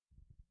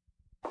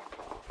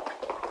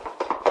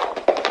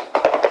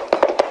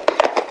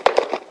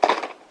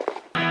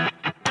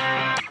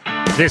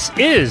This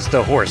is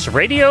the Horse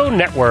Radio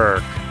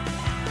Network.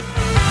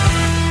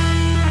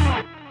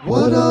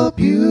 What a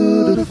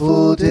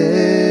beautiful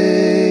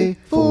day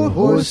for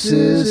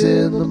horses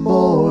in the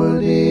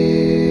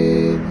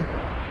morning.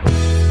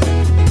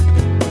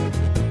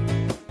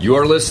 You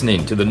are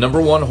listening to the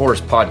 #1 horse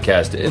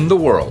podcast in the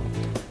world.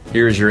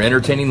 Here is your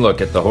entertaining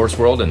look at the horse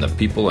world and the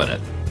people in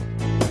it.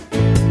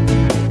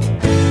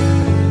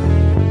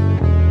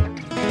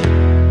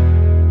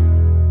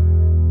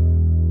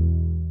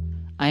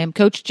 I am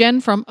Coach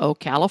Jen from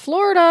Ocala,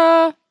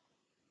 Florida.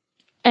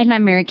 And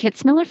I'm Mary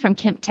Kitzmiller from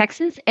Kemp,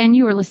 Texas, and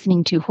you are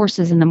listening to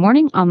Horses in the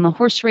Morning on the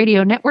Horse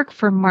Radio Network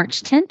for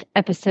March 10th,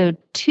 episode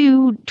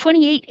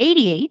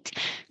 2888.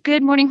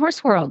 Good morning,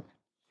 Horse World.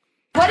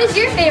 What is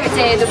your favorite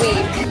day of the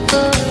week?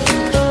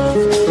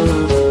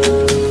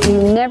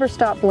 You never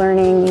stop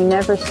learning. You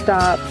never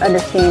stop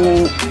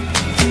understanding.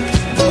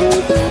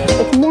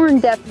 It's more in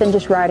depth than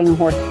just riding a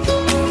horse.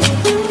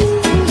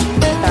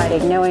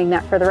 Exciting, knowing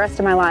that for the rest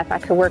of my life I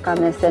could work on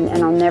this and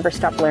I'll never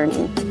stop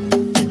learning.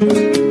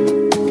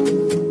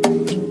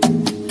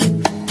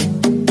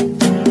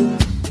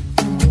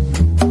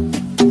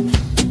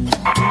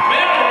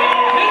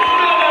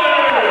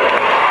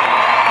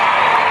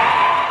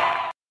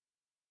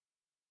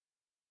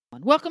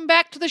 Welcome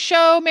back to the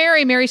show,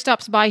 Mary. Mary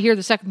stops by here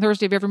the second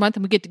Thursday of every month,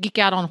 and we get to geek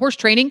out on horse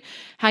training.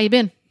 How you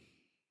been?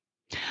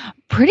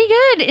 Pretty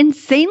good.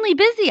 Insanely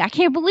busy. I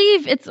can't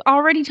believe it's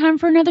already time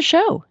for another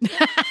show.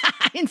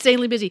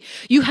 Insanely busy.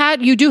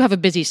 You do have a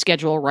busy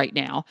schedule right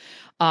now.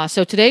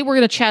 So today we're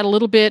going to chat a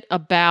little bit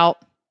about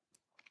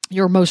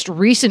your most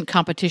recent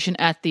competition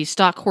at the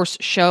Stock Horse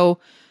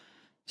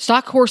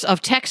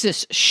of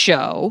Texas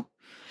show.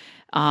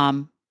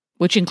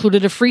 Which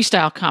included a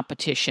freestyle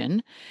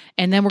competition.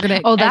 And then we're going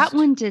to... Oh, that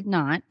one did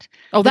not.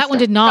 Oh, that one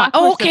did not.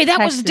 Oh, okay. That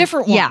was a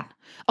different one. Yeah.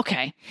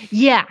 Okay.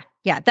 Yeah.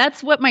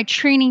 That's what my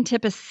training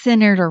tip is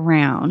centered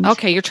around.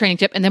 Okay, your training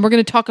tip. And then we're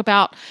going to talk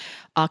about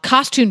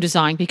costume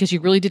design because you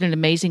really did an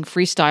amazing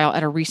freestyle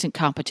at a recent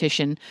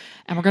competition.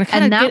 And we're going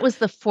to that was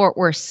the Fort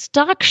Worth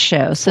Stock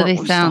Show, so they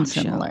sound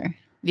similar.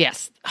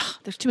 Yes.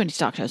 There's too many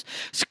stock shows.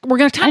 So we're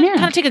going to kind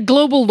of take a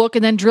global look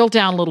and then drill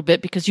down a little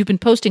bit because you've been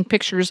posting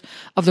pictures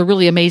of the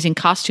really amazing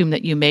costume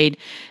that you made.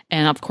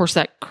 And of course,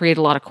 that created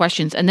a lot of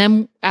questions. And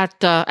then at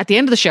the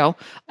end of the show,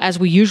 as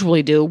we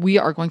usually do, we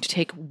are going to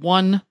take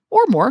one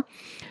or more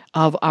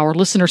of our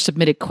listener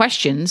submitted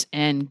questions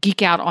and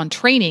geek out on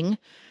training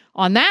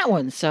on that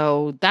one.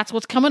 So that's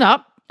what's coming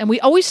up. And we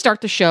always start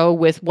the show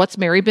with what's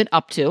Mary been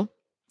up to.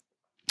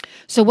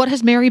 So what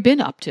has Mary been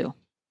up to?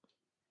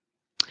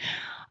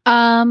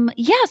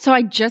 So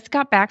I just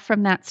got back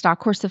from that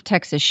Stock Horse of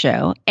Texas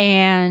show.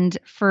 And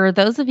for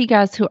those of you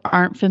guys who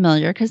aren't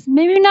familiar, because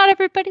maybe not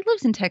everybody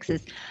lives in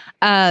Texas,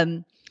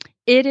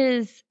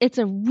 it's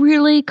a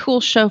really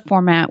cool show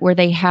format where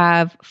they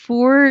have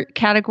 4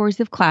 categories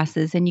of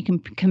classes and you can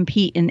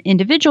compete in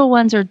individual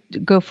ones or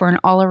go for an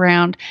all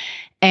around.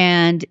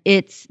 And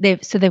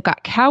they've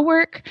got cow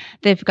work,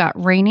 they've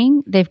got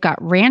reining, they've got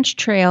ranch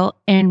trail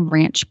and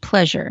ranch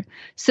pleasure.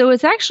 So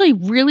it's actually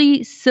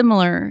really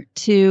similar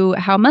to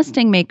how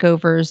Mustang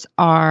makeovers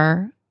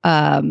are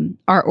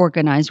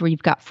organized, where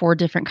you've got 4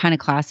 different kind of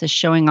classes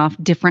showing off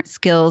different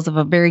skills of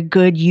a very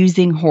good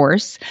using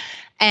horse.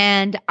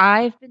 And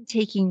I've been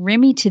taking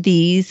Remy to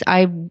these.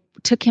 I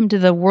took him to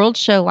the World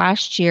Show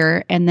last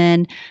year, and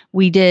then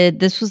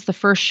this was the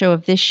first show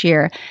of this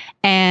year.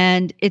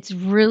 And it's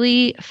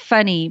really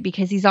funny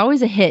because he's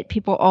always a hit.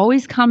 People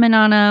always comment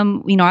on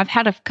him. You know, I've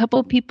had a couple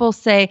of people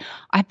say,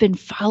 I've been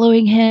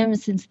following him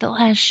since the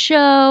last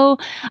show.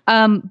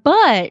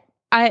 But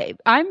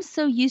I'm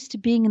so used to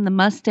being in the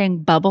Mustang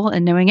bubble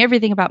and knowing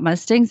everything about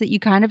Mustangs that you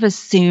kind of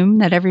assume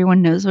that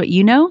everyone knows what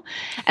you know.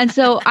 And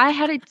so I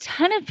had a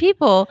ton of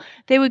people,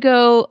 they would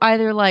go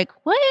either like,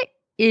 what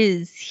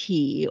is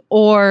he?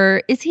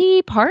 Or is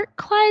he part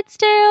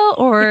Clydesdale?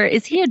 Or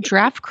is he a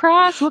draft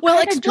cross?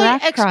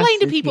 Explain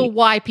to people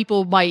why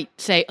people might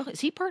say, oh, is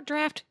he part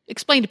draft?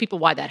 Explain to people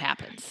why that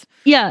happens.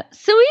 Yeah.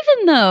 So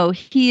even though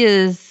he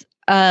is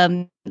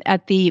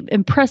at the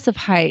impressive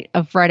height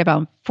of right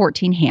about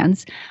 14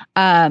 hands,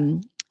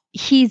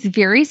 he's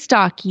very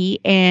stocky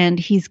and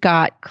he's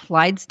got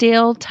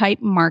Clydesdale type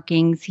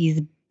markings.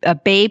 He's a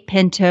bay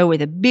pinto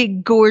with a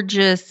big,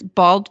 gorgeous,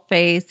 bald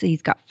face.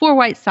 He's got 4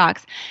 white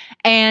socks.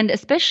 And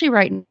especially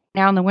right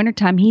now in the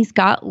wintertime, he's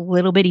got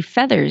little bitty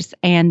feathers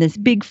and this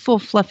big, full,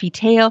 fluffy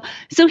tail.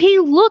 So he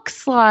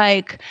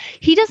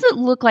doesn't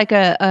look like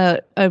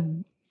a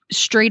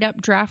straight up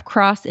draft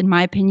cross, in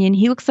my opinion.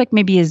 He looks like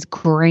maybe his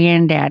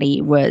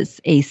granddaddy was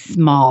a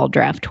small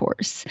draft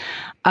horse.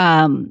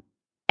 And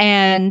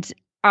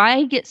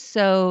I get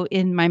so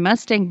in my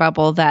Mustang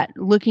bubble that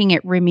looking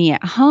at Remy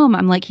at home,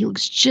 I'm like, he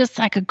looks just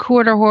like a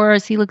quarter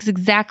horse. He looks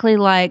exactly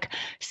like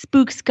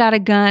Spook's Got a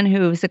Gun,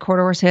 who is a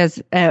quarter horse,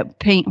 has a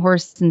paint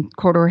horse, and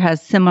quarter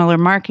has similar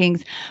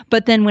markings.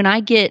 But then when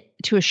I get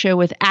to a show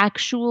with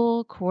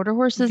actual quarter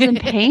horses in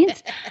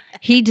paint,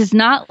 he does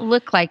not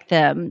look like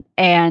them.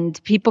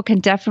 And people can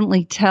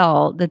definitely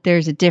tell that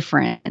there's a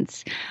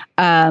difference.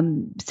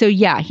 So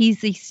yeah,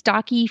 he's a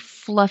stocky,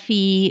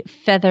 fluffy,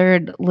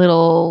 feathered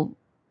little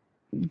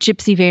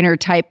Gypsy Vanner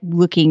type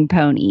looking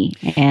pony.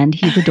 And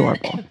he's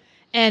adorable.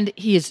 And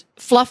he is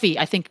fluffy,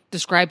 I think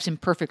describes him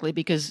perfectly,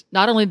 because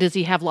not only does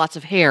he have lots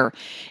of hair,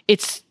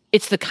 it's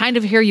the kind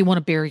of hair you want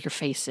to bury your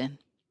face in.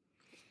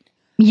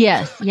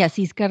 Yes.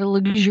 He's got a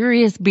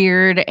luxurious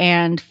beard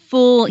and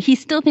he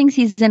still thinks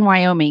he's in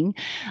Wyoming.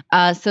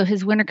 So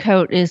his winter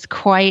coat is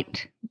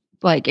quite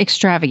like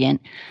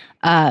extravagant.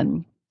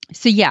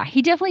 So yeah,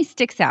 he definitely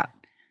sticks out.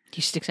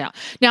 He sticks out.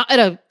 Now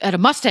at a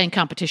Mustang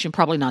competition,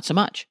 probably not so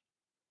much.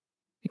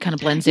 He kind of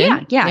blends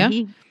in. Yeah,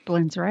 he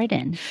blends right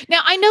in.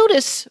 Now I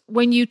notice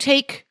when you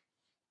take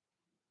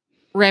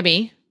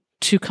Remy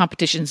to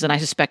competitions, and I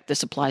suspect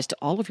this applies to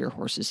all of your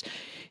horses,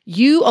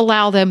 you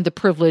allow them the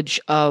privilege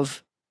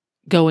of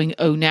going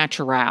au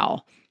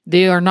naturel.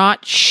 They are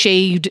not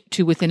shaved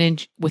to within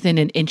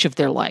an inch of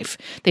their life.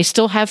 They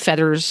still have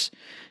feathers.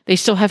 They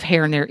still have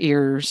hair in their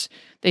ears.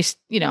 They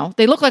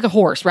look like a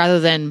horse rather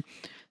than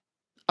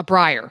a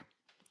briar.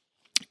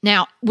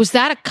 Now, was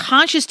that a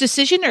conscious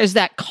decision, or is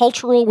that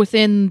cultural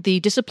within the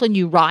discipline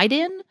you ride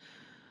in?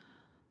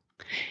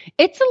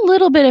 It's a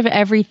little bit of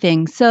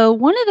everything. So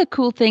one of the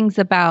cool things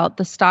about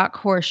the stock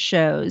horse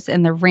shows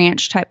and the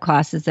ranch type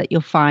classes that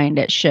you'll find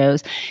at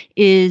shows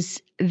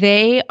is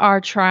they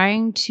are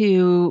trying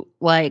to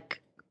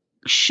like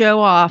show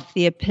off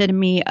the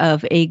epitome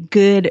of a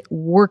good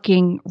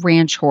working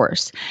ranch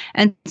horse.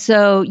 And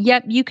so,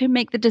 yep, you can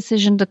make the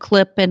decision to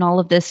clip and all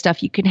of this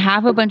stuff. You can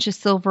have a bunch of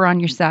silver on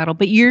your saddle,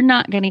 but you're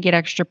not going to get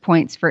extra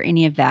points for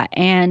any of that.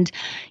 And,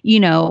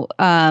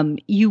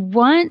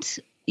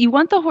 you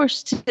want the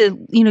horse to,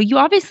 you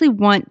obviously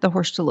want the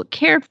horse to look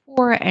cared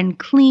for and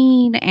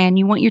clean, and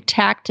you want your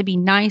tack to be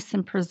nice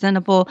and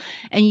presentable.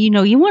 And,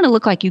 you want to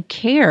look like you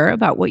care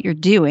about what you're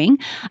doing.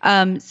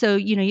 So,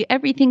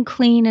 everything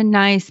clean and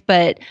nice,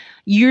 but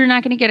you're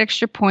not going to get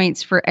extra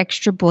points for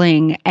extra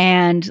bling.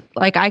 And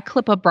like I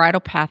clip a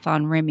bridle path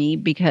on Remy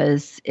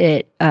because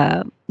it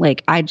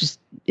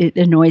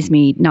annoys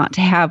me not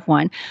to have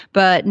one,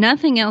 but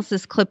nothing else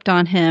is clipped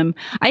on him.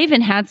 I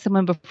even had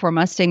someone before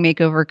Mustang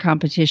Makeover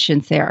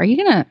competition say, are you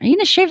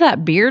gonna shave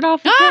that beard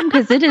off of him?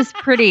 Because it is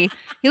pretty,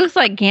 he looks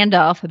like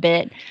Gandalf a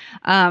bit.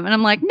 And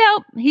I'm like,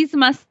 nope, he's a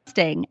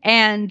Mustang.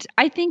 And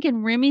I think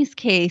in Remy's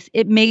case,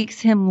 it makes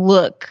him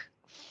look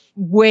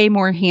way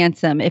more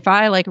handsome. If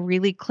I like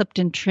really clipped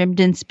and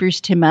trimmed and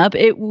spruced him up,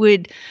 it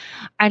would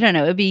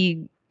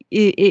be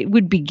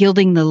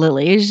gilding the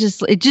lily.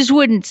 It just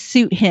wouldn't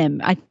suit him.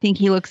 I think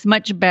he looks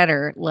much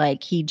better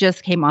like he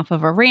just came off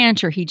of a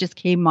ranch or he just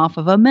came off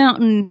of a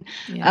mountain,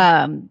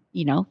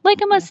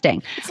 like a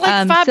Mustang. It's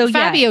like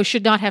Fabio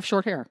should not have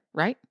short hair,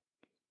 right?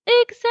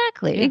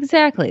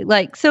 Exactly.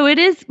 Like, so it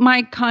is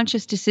my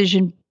conscious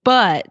decision,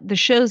 but the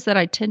shows that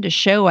I tend to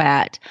show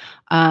at,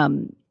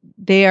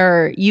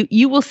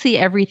 you will see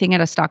everything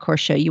at a stock horse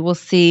show. You will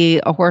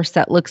see a horse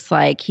that looks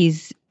like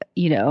he's,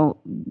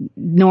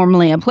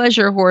 normally a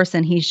pleasure horse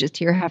and he's just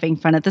here having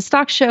fun at the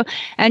stock show.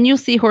 And you'll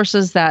see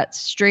horses that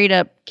straight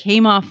up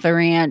came off the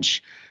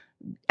ranch,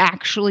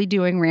 actually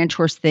doing ranch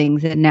horse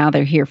things, and now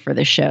they're here for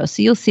the show.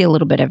 So you'll see a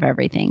little bit of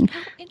everything,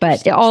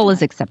 but it all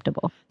is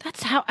acceptable.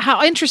 That's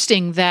how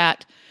interesting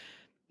that,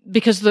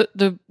 because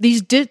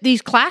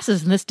these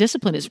classes and this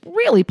discipline is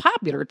really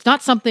popular. It's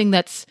not something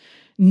that's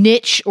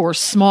niche or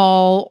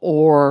small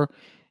or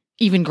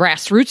even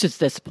grassroots at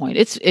this point.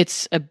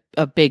 It's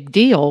a big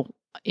deal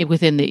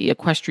within the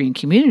equestrian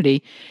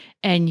community,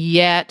 and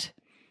yet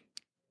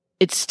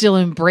it still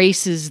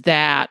embraces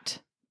that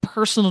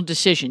personal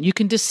decision. You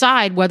can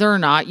decide whether or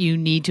not you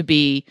need to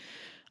be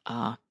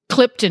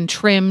clipped and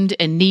trimmed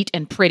and neat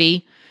and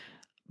pretty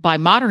by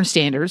modern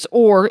standards,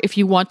 or if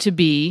you want to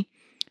be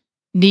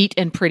neat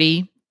and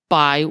pretty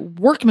by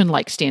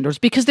workmanlike standards,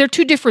 because they're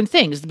two different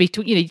things.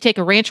 You take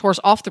a ranch horse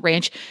off the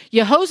ranch,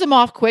 you hose him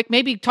off quick,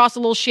 maybe toss a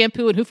little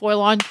shampoo and hoof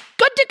oil on,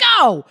 good to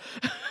go.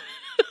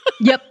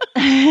 Yep.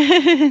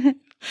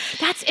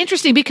 That's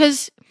interesting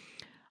because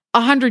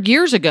 100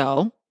 years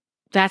ago,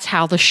 that's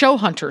how the show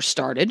hunters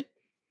started,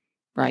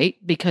 right?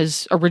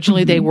 Because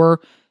originally they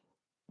were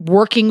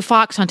working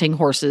fox hunting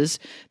horses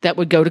that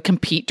would go to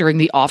compete during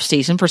the off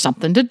season for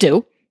something to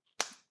do.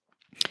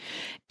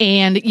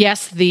 And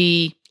yes,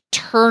 the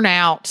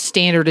turnout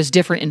standard is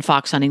different in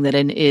fox hunting than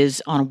it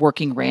is on a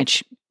working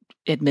ranch,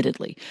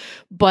 admittedly.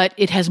 But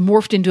it has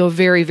morphed into a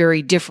very,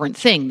 very different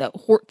thing. The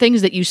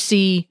things that you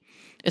see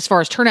as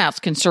far as turnout's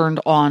concerned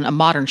on a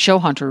modern show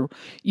hunter,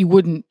 you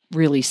wouldn't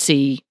really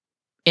see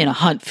in a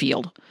hunt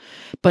field.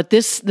 But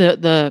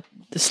the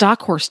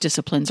stock horse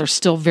disciplines are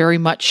still very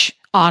much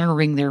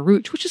honoring their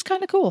roots, which is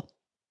kind of cool.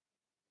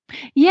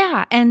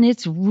 Yeah, and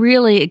it's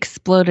really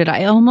exploded.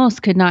 I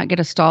almost could not get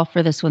a stall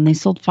for this one. They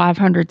sold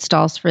 500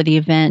 stalls for the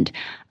event.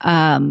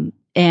 And,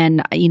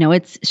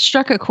 it's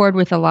struck a chord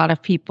with a lot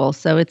of people.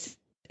 So it's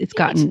it's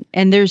gotten,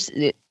 and there's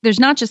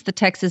not just the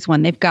Texas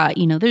one. They've got,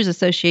 there's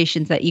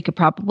associations that you could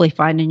probably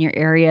find in your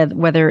area,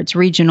 whether it's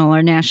regional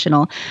or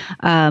national.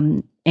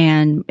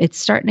 And it's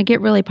starting to get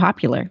really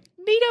popular.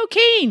 Neato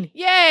Keen.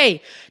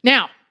 Yay.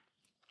 Now,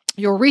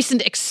 your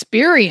recent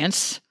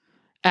experience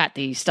at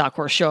the Stock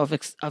Horse Show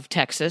of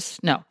Texas.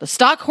 No, the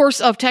Stock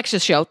Horse of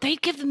Texas show. They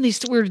give them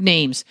these weird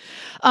names.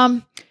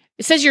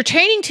 It says your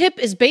training tip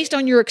is based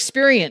on your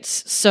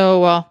experience.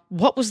 So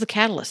what was the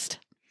catalyst?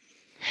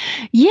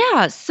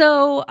 Yeah.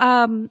 So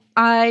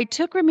I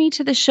took Remy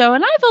to the show,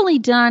 and I've probably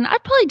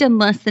done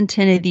less than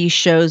 10 of these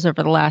shows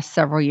over the last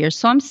several years.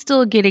 So I'm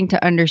still getting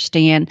to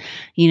understand,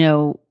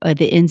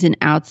 the ins and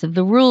outs of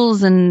the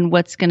rules and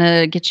what's going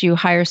to get you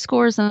higher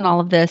scores and all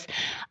of this.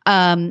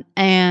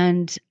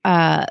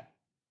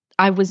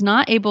 I was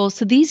not able,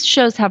 so these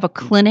shows have a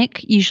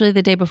clinic usually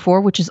the day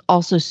before, which is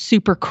also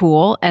super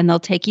cool. And they'll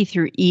take you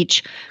through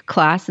each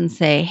class and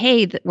say,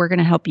 hey, we're going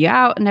to help you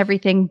out and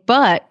everything.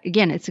 But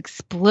again, it's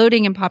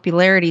exploding in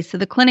popularity. So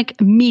the clinic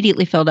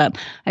immediately filled up.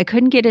 I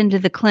couldn't get into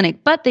the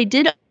clinic, but they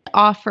did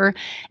offer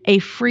a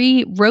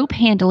free rope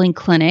handling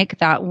clinic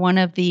that one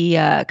of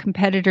the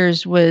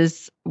competitors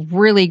was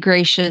really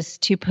gracious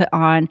to put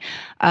on,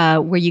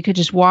 where you could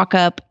just walk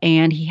up,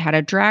 and he had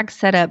a drag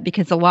set up,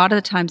 because a lot of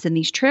the times in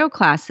these trail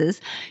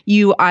classes,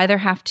 you either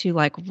have to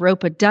like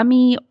rope a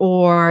dummy,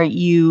 or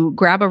you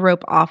grab a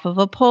rope off of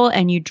a pole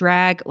and you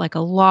drag like a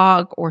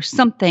log or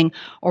something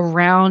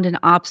around an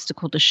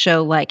obstacle to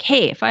show like,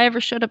 hey, if I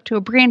ever showed up to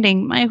a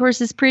branding, my horse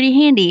is pretty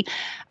handy.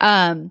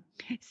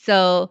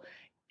 So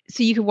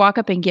you could walk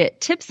up and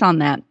get tips on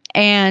that.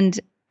 And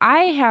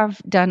I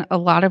have done a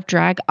lot of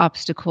drag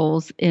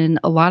obstacles in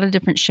a lot of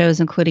different shows,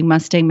 including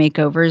Mustang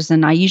makeovers.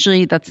 And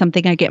that's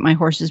something I get my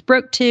horses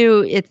broke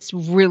to. It's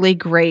really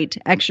great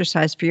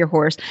exercise for your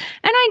horse.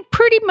 And I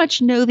pretty much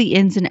know the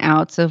ins and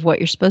outs of what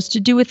you're supposed to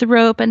do with the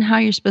rope and how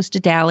you're supposed to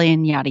dally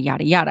and yada,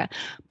 yada, yada.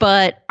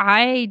 But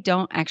I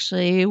don't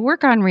actually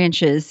work on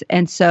ranches.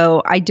 And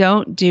so I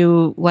don't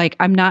do,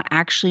 I'm not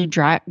actually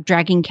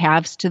dragging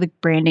calves to the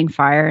branding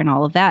fire and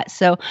all of that.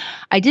 So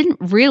I didn't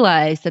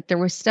realize that there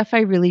was stuff I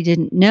really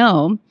didn't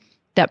know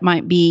that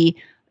might be,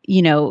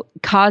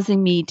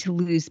 causing me to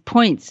lose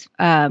points.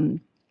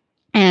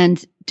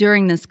 And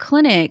during this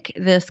clinic,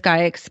 this guy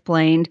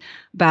explained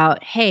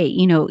about, hey,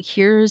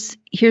 here's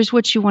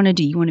what you want to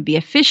do. You want to be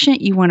efficient.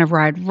 You want to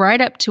ride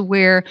right up to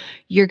where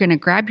you're going to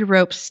grab your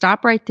rope,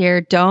 stop right there.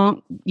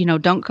 Don't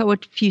go a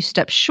few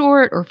steps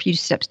short or a few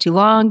steps too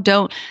long.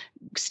 Don't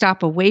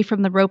stop away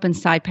from the rope and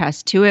side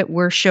pass to it.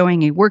 We're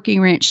showing a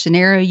working ranch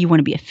scenario. You want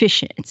to be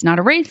efficient. It's not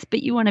a race,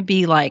 but you want to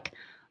be like,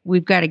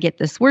 we've got to get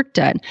this work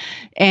done.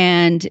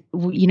 And,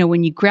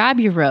 when you grab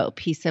your rope,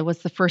 he said,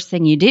 what's the first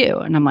thing you do?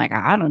 And I'm like,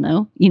 I don't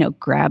know,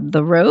 grab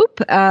the rope,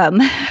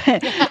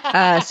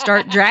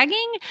 start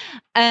dragging.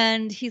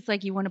 And he's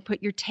like, you want to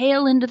put your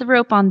tail into the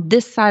rope on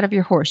this side of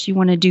your horse. You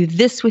want to do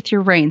this with your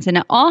reins. And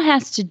it all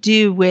has to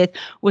do with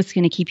what's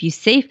going to keep you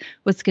safe,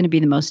 what's going to be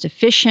the most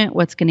efficient,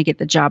 what's going to get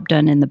the job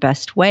done in the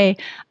best way.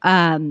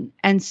 And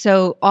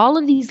so all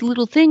of these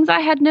little things, I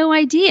had no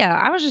idea.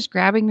 I was just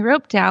grabbing the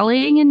rope,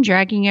 dallying and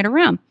dragging it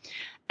around.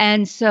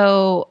 And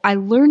so I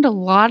learned a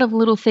lot of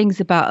little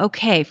things about,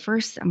 okay,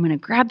 first I'm going to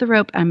grab the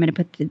rope. I'm going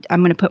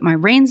to put my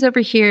reins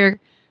over here,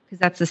 because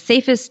that's the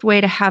safest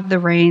way to have the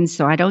reins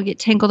so I don't get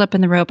tangled up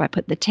in the rope. I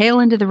put the tail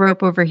into the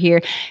rope over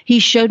here. He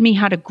showed me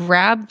how to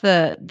grab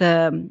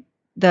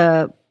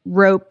the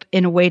rope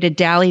in a way to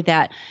dally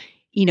that.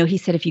 He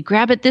said, if you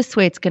grab it this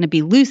way, it's going to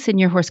be loose and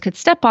your horse could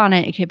step on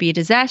it. It could be a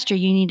disaster.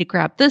 You need to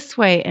grab this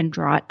way and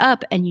draw it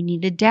up, and you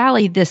need to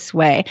dally this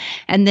way.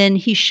 And then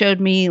he showed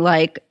me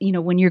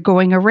when you're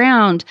going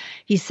around,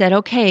 he said,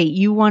 okay,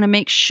 you want to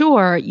make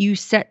sure you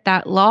set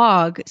that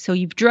log. So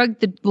you've dragged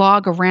the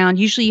log around.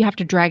 Usually you have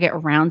to drag it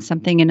around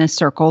something in a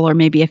circle or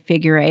maybe a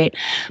figure eight.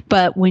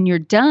 But when you're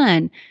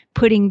done,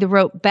 putting the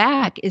rope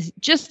back is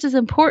just as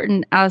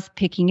important as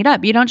picking it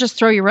up. You don't just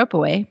throw your rope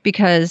away,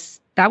 because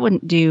that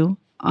wouldn't do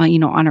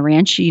on a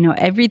ranch.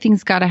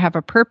 Everything's got to have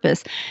a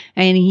purpose.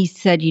 And he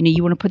said,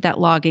 you want to put that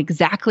log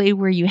exactly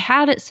where you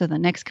had it so the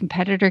next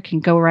competitor can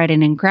go right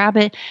in and grab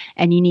it.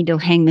 And you need to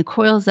hang the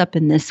coils up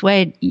in this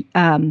way.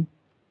 And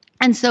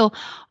so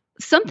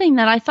something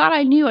that I thought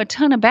I knew a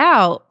ton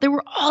about, there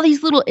were all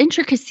these little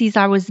intricacies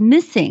I was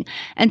missing.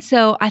 And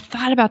so I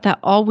thought about that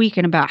all week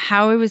and about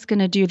how I was going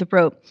to do the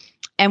rope.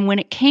 And when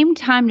it came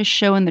time to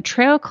show in the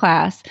trail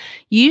class,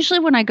 usually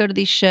when I go to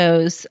these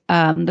shows,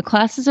 the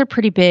classes are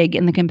pretty big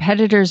and the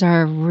competitors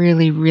are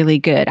really, really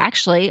good.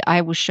 Actually, I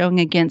was showing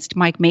against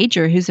Mike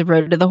Major, who's a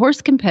Road to the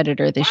Horse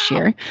competitor this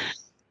year.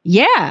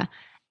 Yeah.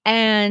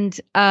 And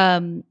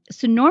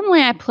so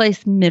normally I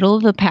place middle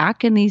of the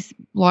pack in these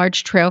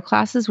large trail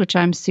classes, which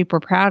I'm super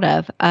proud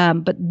of.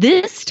 But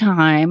this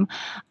time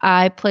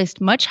I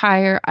placed much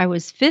higher. I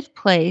was 5th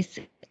place.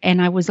 And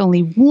I was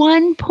only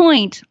 1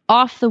 point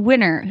off the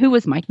winner, who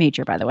was Mike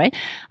Major, by the way.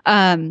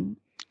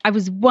 I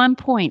was 1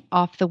 point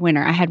off the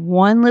winner. I had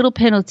one little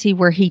penalty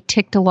where he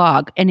ticked a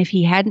log. And if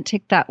he hadn't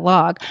ticked that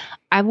log,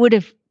 I would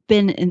have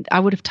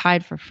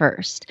tied for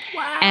first.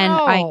 Wow.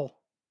 And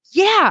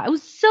Yeah, I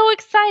was so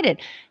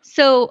excited.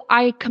 So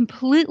I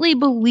completely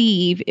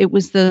believe it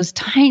was those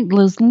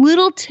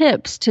little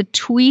tips to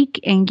tweak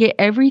and get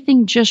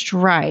everything just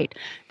right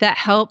that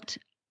helped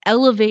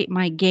elevate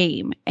my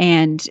game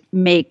and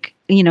make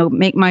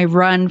my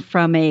run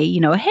from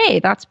hey,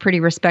 that's pretty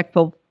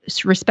respectable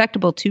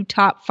to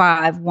top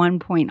 5, 1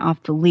 point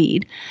off the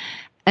lead.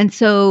 And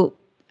so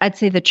I'd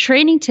say the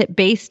training tip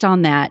based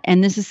on that,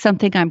 and this is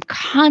something I'm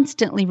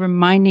constantly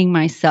reminding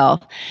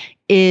myself,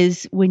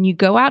 is when you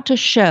go out to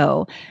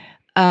show,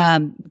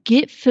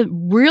 get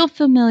real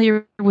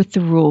familiar with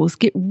the rules,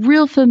 get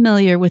real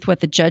familiar with what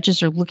the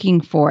judges are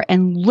looking for,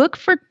 and look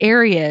for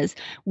areas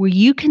where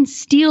you can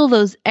steal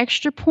those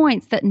extra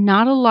points that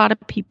not a lot of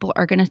people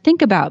are going to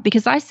think about.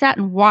 Because I sat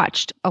and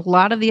watched a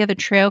lot of the other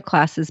trail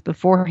classes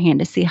beforehand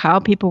to see how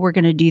people were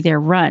going to do their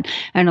run,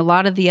 and a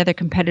lot of the other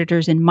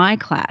competitors in my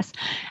class.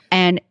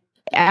 And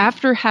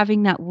after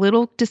having that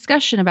little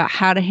discussion about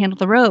how to handle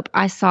the rope,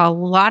 I saw a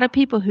lot of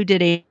people who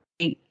did a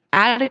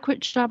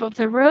adequate job of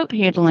their rope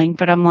handling,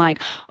 but I'm like,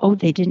 oh,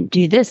 they didn't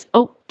do this.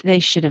 Oh, they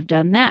should have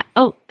done that.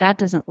 Oh, that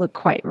doesn't look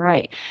quite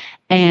right.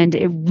 And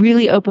it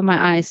really opened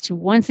my eyes to,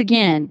 once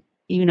again,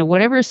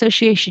 whatever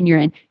association you're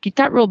in, get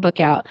that rule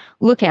book out,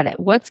 look at it.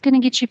 What's going to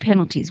get you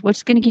penalties?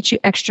 What's going to get you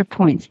extra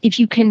points? If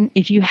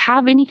you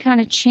have any kind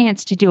of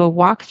chance to do a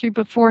walkthrough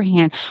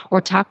beforehand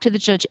or talk to the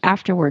judge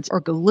afterwards or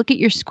go look at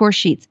your score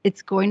sheets,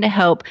 it's going to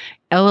help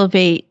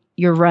elevate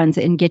your runs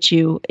and get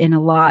you in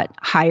a lot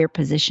higher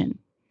position.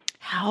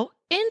 How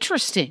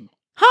interesting.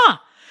 Huh.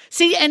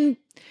 See, and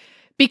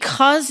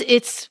because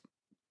it's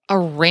a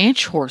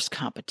ranch horse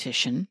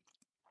competition,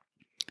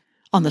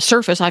 on the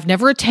surface, I've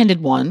never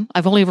attended one.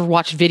 I've only ever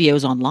watched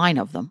videos online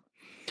of them.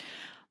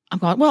 I'm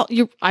going, well,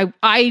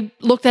 I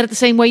looked at it the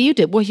same way you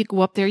did. Well, you go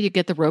up there, you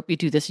get the rope, you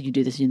do this, and you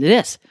do this, and you do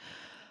this.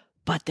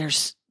 But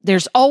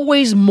there's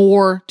always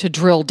more to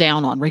drill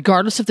down on,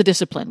 regardless of the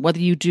discipline, whether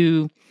you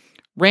do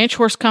ranch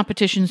horse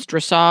competitions,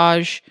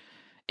 dressage,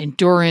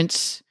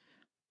 endurance,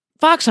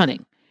 fox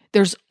hunting.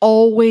 There's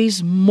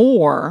always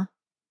more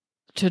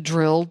to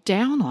drill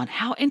down on.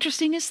 How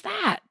interesting is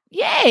that?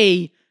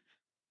 Yay!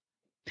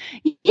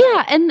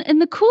 Yeah,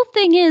 and the cool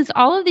thing is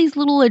all of these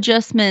little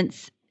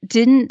adjustments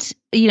didn't,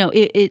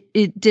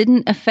 it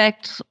didn't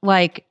affect,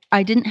 like,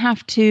 I didn't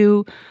have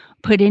to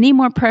put any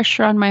more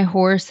pressure on my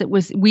horse.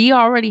 We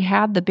already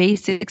had the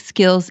basic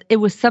skills. It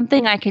was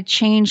something I could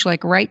change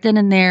like right then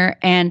and there.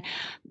 And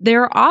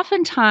there are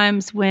often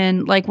times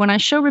when I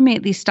show Remy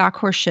at these stock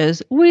horse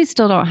shows, we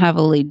still don't have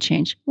a lead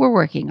change. We're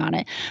working on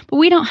it, but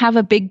we don't have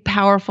a big,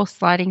 powerful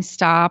sliding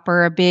stop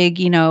or a big,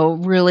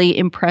 really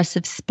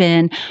impressive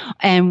spin.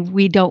 And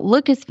we don't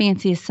look as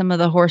fancy as some of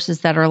the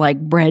horses that are like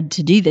bred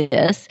to do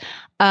this.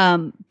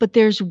 But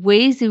there's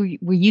ways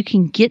where you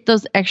can get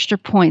those extra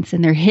points,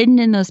 and they're hidden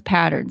in those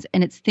patterns.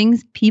 And it's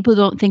things people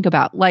don't think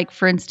about. Like,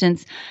 for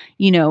instance,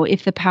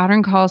 if the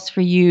pattern calls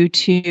for you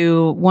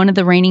to, one of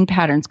the reining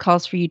patterns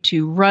calls for you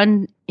to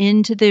run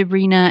into the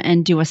arena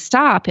and do a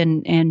stop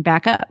and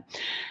back up.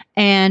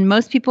 And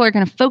most people are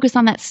going to focus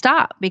on that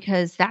stop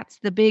because that's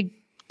the big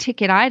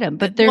ticket item.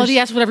 But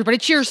that's what everybody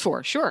cheers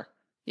for. Sure.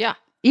 Yeah.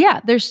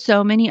 Yeah, there's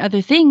so many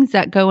other things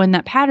that go in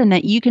that pattern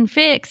that you can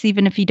fix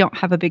even if you don't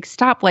have a big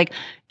stop. Like,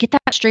 get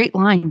that straight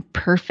line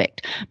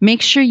perfect.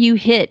 Make sure you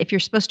hit. If you're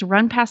supposed to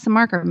run past the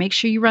marker, make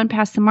sure you run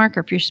past the marker.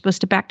 If you're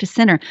supposed to back to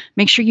center,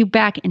 make sure you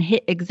back and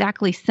hit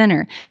exactly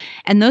center.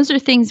 And those are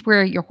things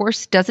where your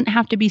horse doesn't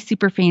have to be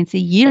super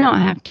fancy. You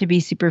don't have to be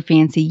super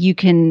fancy. You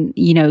can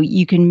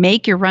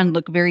make your run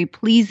look very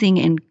pleasing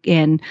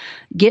and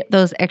get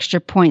those extra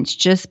points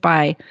just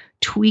by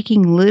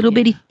tweaking little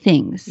bitty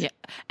things. Yeah.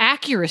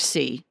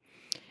 Accuracy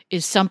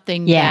is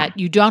something that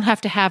you don't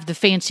have to have the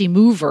fancy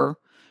mover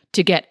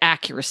to get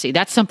accuracy.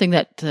 That's something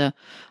that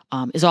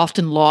is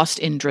often lost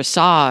in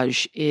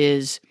dressage.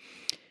 Is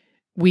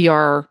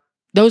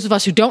those of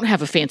us who don't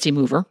have a fancy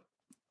mover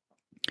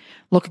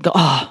look and go,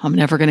 oh, I'm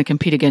never going to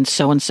compete against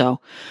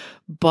so-and-so.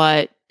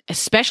 But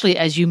especially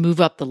as you move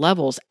up the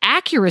levels,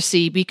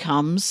 accuracy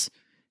becomes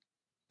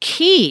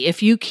key.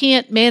 If you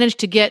can't manage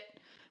to get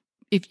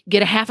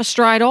a half a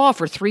stride off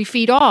or 3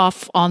 feet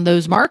off on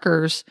those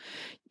markers,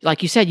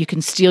 like you said, you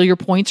can steal your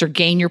points or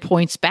gain your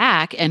points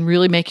back and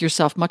really make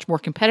yourself much more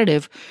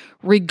competitive,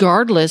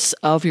 regardless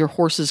of your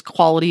horse's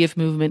quality of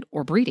movement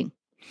or breeding.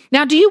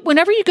 Now,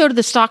 whenever you go to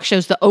the stock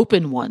shows, the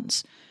open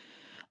ones,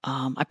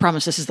 I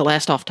promise this is the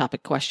last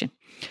off-topic question.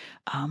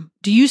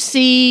 Do you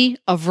see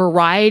a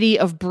variety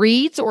of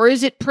breeds, or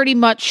is it pretty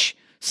much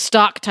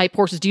stock type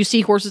horses? Do you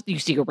see horses? Do you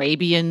see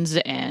Arabians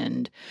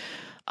and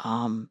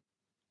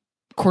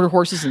quarter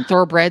horses and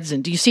thoroughbreds,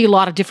 and do you see a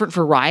lot of different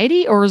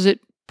variety, or is it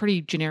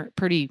pretty generic,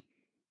 pretty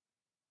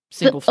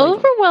single flavor? The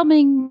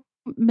overwhelming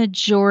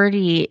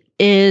majority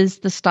is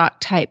the stock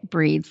type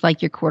breeds,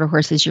 like your quarter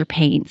horses, your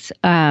paints.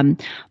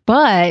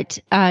 But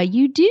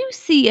you do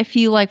see a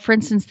few, like, for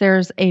instance,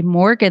 there's a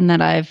Morgan that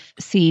I've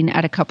seen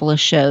at a couple of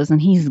shows, and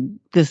he's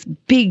this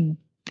big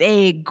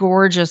big,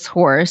 gorgeous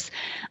horse.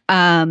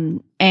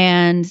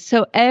 And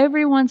so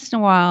every once in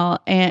a while,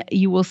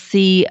 you will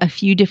see a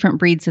few different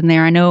breeds in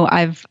there. I know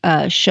I've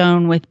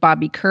shown with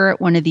Bobby Kerr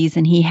at one of these,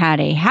 and he had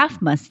a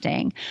half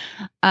Mustang.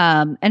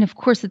 And of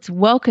course, it's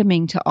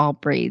welcoming to all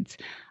breeds.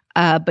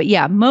 But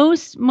yeah,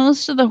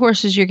 most of the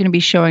horses you're going to be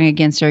showing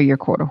against are your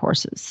quarter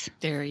horses.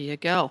 There you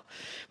go.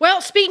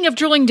 Well, speaking of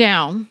drilling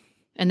down,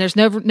 and there's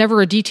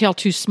never a detail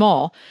too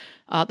small,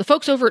 the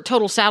folks over at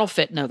Total Saddle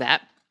Fit know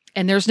that.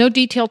 And there's no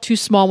detail too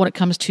small when it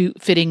comes to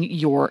fitting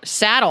your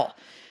saddle.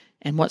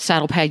 And what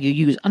saddle pad you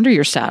use under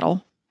your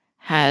saddle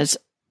has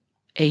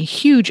a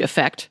huge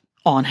effect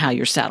on how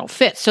your saddle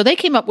fits. So they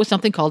came up with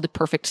something called the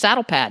Perfect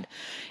Saddle Pad.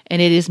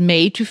 And it is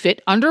made to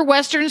fit under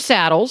Western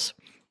saddles.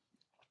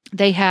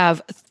 They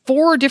have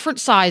 4 different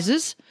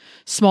sizes: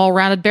 small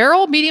rounded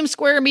barrel, medium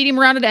square, medium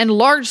rounded, and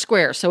large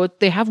square. So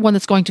they have one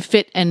that's going to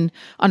fit and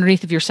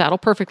underneath of your saddle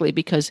perfectly,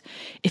 because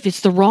if it's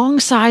the wrong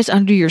size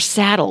under your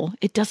saddle,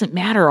 it doesn't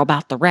matter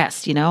about the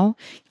rest, you know?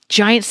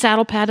 Giant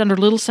saddle pad under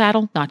little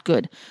saddle, not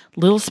good.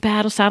 Little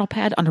saddle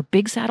pad under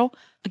big saddle,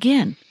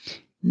 again,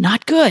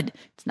 not good.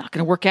 It's not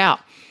going to work out.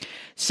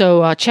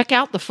 So check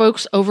out the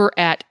folks over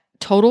at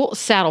Total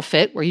Saddle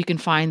Fit, where you can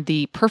find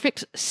the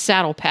Perfect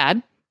Saddle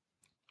Pad.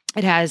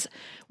 It has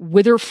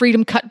Wither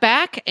Freedom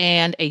cutback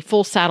and a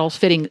full saddle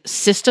fitting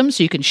system,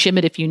 so you can shim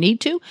it if you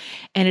need to.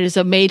 And it is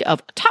made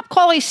of top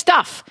quality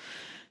stuff.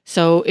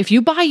 So if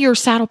you buy your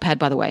saddle pad,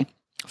 by the way,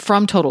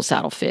 from Total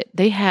Saddle Fit,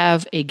 they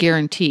have a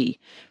guarantee,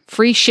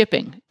 free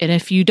shipping. And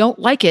if you don't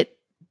like it,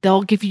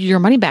 they'll give you your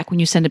money back when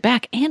you send it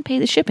back and pay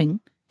the shipping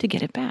to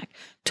get it back.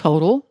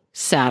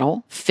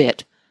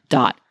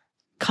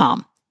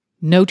 TotalSaddleFit.com.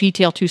 No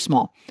detail too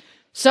small.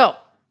 So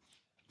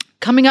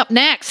coming up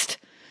next,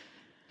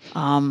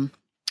 I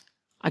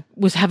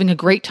was having a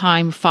great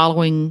time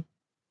following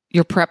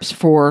your preps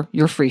for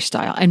your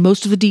freestyle. And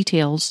most of the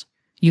details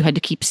you had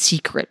to keep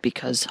secret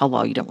because,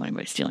 hello, you don't want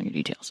anybody stealing your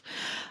details.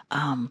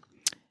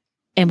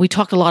 And we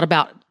talked a lot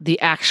about the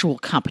actual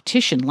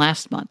competition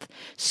last month.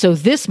 So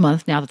this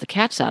month, now that the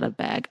cat's out of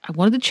the bag, I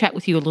wanted to chat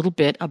with you a little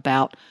bit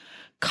about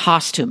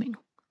costuming.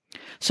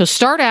 So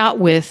start out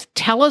with,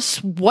 tell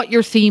us what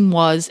your theme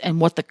was and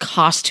what the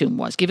costume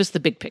was. Give us the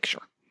big picture.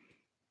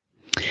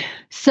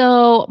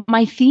 So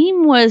my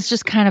theme was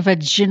just kind of a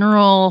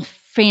general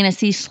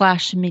fantasy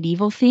 /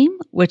 medieval theme,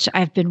 which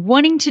I've been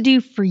wanting to do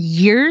for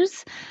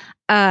years.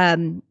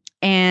 And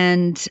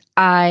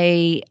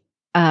I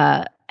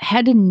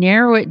had to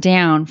narrow it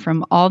down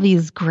from all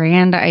these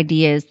grand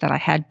ideas that I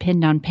had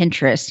pinned on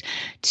Pinterest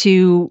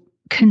to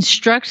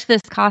construct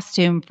this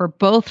costume for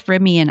both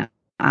Remy and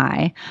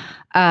I,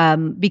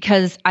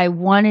 because I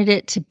wanted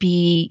it to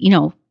be,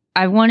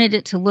 I wanted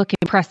it to look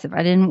impressive.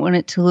 I didn't want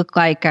it to look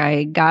like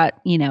I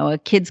got, a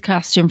kid's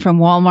costume from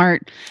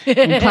Walmart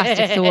and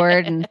plastic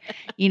sword and,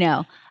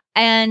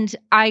 and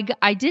I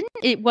didn't,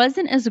 it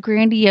wasn't as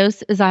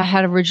grandiose as I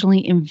had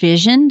originally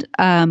envisioned.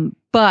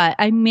 But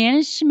I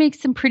managed to make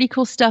some pretty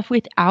cool stuff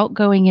without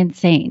going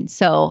insane.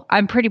 So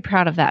I'm pretty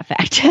proud of that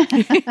fact.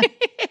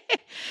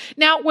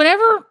 Now,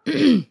 whenever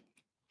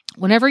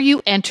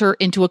you enter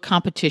into a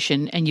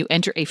competition and you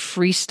enter a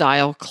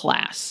freestyle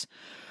class,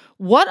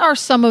 what are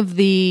some of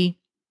the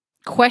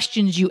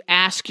questions you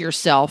ask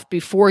yourself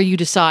before you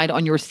decide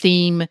on your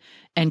theme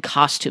and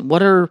costume?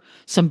 What are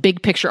some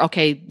big picture?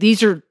 Okay,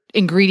 these are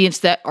ingredients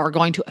that are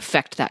going to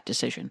affect that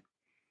decision.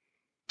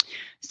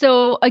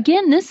 So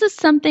again, this is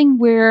something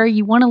where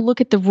you want to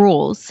look at the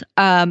rules.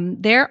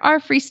 There are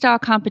freestyle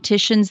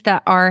competitions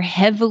that are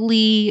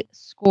heavily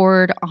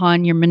scored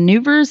on your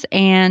maneuvers,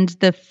 and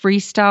the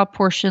freestyle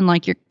portion,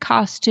 like your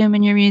costume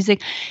and your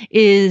music,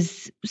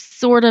 is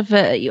sort of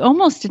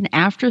almost an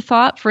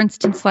afterthought. For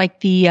instance,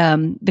 like the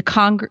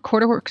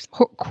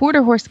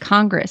Quarter Horse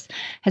Congress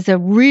has a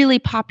really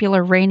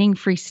popular reining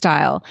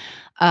freestyle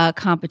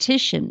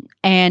competition.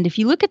 And if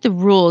you look at the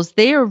rules,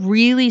 they are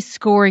really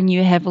scoring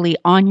you heavily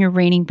on your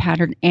reining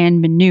pattern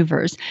and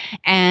maneuvers.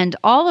 And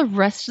all the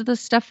rest of the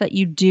stuff that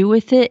you do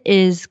with it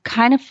is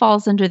kind of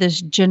falls under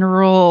this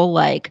general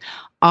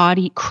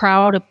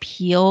crowd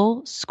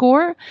appeal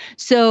score.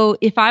 So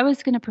if I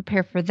was going to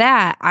prepare for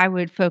that, I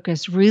would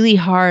focus really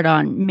hard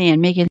on,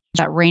 making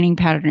that reining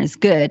pattern is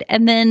good.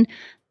 And then,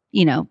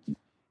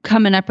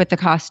 coming up with the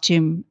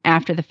costume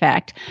after the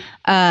fact.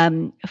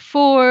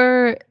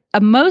 For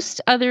most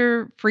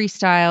other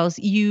freestyles,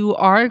 you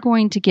are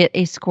going to get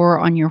a score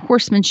on your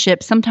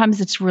horsemanship.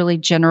 Sometimes it's really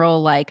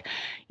general, like,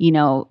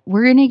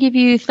 we're going to give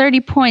you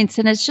 30 points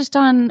and it's just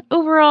on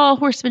overall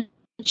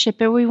horsemanship,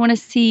 and we want to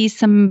see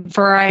some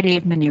variety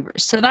of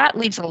maneuvers. So that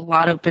leaves a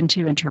lot open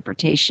to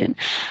interpretation.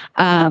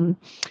 For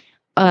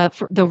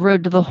the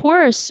Road to the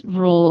Horse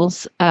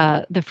rules,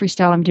 the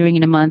freestyle I'm doing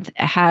in a month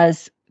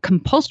has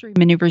compulsory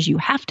maneuvers you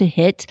have to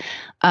hit.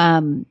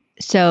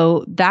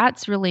 So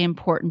that's really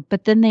important.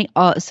 But then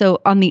so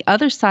on the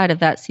other side of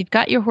that, so you've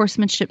got your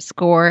horsemanship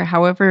score,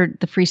 however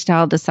the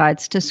freestyle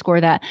decides to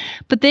score that.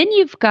 But then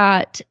you've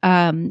got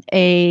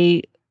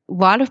a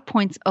lot of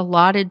points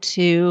allotted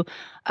to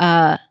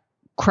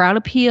crowd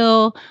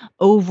appeal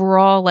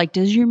overall? Like,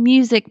 does your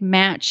music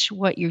match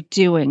what you're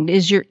doing?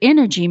 Does your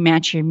energy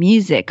match your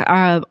music?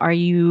 Are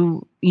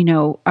you,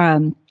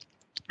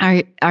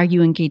 are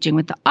you engaging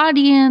with the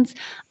audience?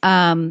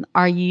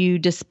 Are you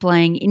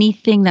displaying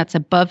anything that's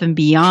above and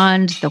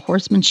beyond the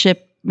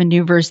horsemanship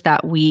maneuvers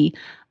that we're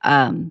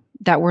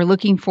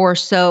looking for?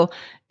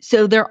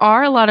 So there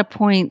are a lot of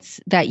points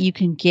that you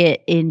can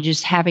get in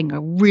just having a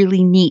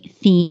really neat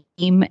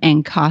theme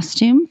and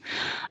costume.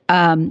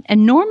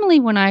 And normally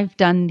when I've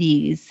done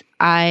these,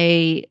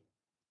 I'm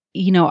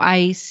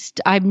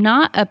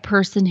not a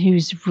person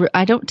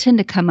I don't tend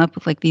to come up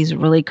with like these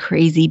really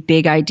crazy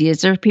big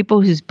ideas. There are people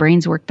whose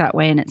brains work that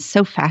way, and it's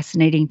so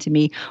fascinating to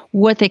me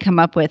what they come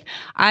up with.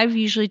 I've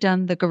usually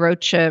done the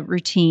Garocha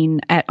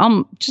routine at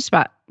just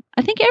about,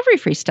 I think, every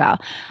freestyle.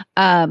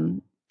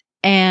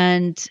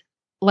 And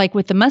like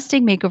with the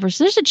Mustang makeovers,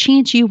 there's a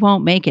chance you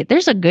won't make it.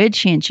 There's a good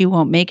chance you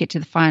won't make it to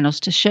the finals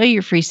to show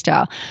your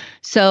freestyle.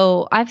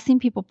 So I've seen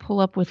people pull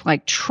up with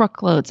like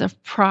truckloads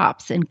of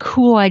props and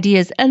cool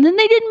ideas, and then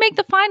they didn't make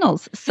the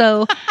finals.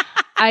 So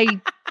I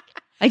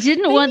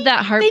didn't want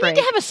that heartbreak. They need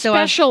to have a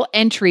special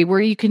entry where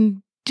you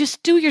can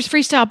just do your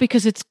freestyle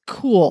because it's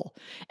cool,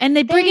 and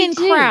they bring in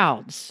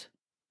crowds.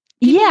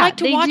 People like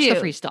to watch the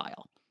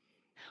freestyle.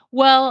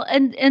 Well,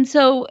 and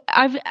so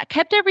I've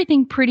kept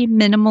everything pretty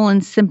minimal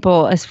and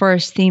simple as far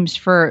as themes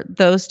for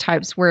those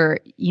types where,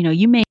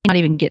 you may not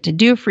even get to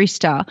do a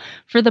freestyle.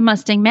 For the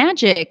Mustang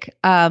Magic,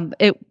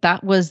 that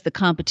was the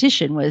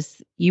competition,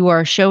 was you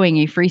are showing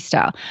a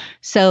freestyle.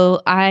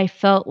 So I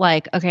felt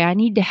like, okay, I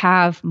need to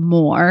have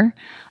more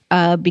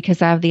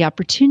because I have the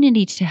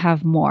opportunity to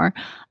have more.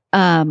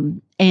 And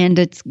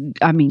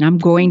I'm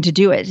going to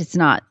do it. It's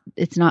not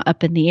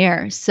up in the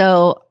air.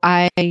 So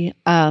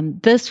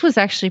this was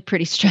actually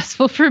pretty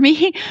stressful for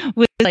me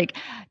with like,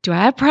 do I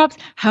have props?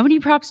 How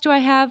many props do I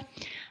have?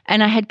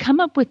 And I had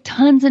come up with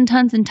tons and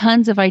tons and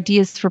tons of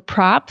ideas for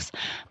props,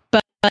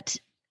 but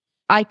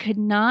I could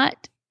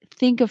not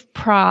think of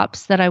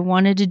props that I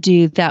wanted to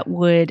do that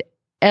would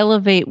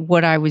elevate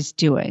what I was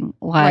doing.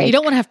 Like, right. You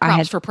don't want to have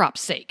props for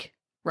props' sake.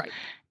 Right.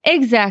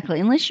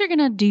 Exactly. Unless you're going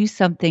to do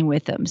something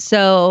with them.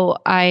 So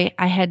I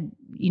had,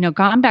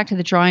 gone back to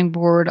the drawing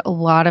board a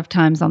lot of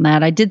times on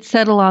that. I did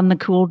settle on the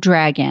cool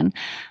dragon.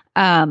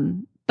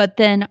 But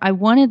then I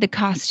wanted the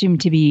costume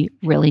to be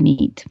really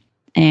neat.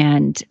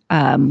 And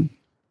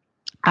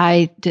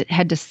I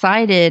had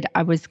decided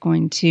I was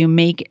going to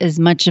make as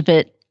much of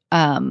it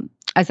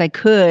as I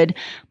could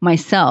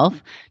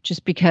myself,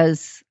 just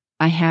because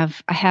I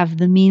have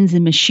the means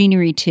and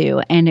machinery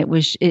to, and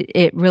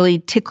it really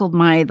tickled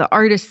the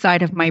artist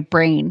side of my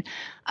brain.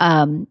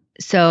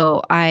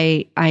 So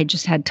I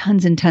just had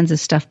tons and tons of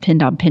stuff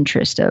pinned on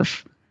Pinterest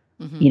of,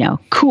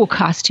 cool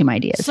costume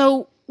ideas.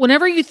 So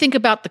whenever you think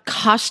about the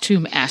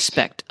costume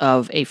aspect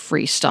of a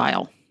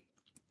freestyle,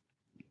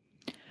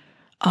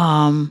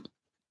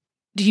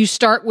 do you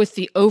start with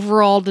the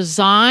overall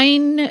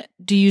design?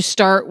 Do you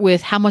start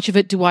with how much of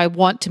it do I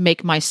want to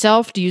make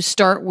myself? Do you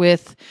start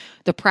with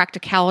the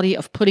practicality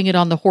of putting it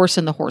on the horse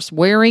and the horse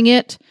wearing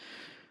it?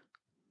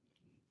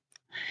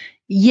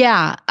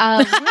 Yeah.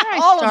 Where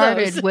I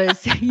started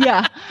was,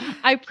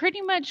 I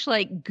pretty much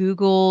like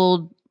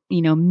Googled,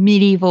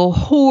 medieval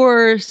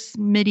horse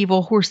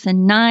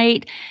and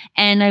knight.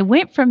 And I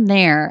went from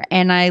there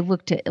and I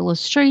looked at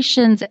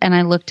illustrations and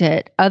I looked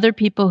at other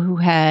people who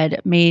had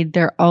made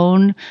their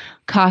own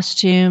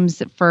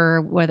costumes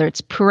for whether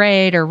it's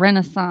parade or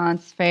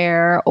Renaissance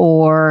fair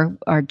or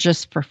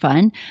just for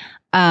fun.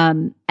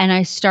 And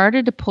I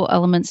started to pull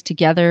elements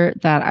together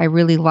that I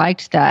really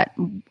liked, that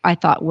I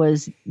thought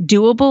was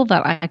doable,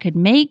 that I could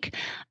make.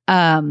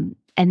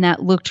 And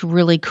that looked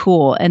really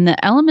cool. And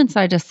the elements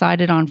I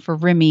decided on for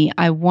Remy,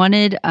 I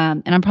wanted,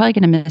 and I'm probably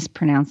going to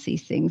mispronounce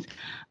these things,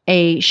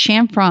 a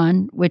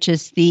chamfron, which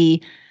is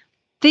the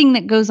thing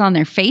that goes on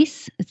their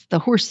face. It's the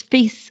horse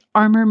face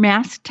armor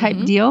mask type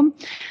deal.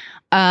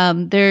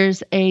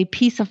 There's a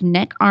piece of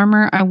neck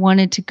armor I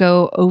wanted to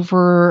go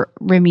over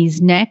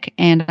Remy's neck,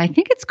 and I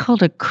think it's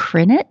called a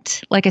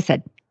crinnet. Like I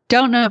said,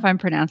 don't know if I'm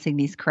pronouncing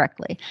these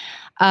correctly.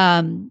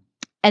 And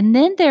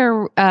then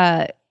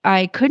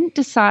I couldn't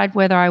decide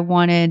whether I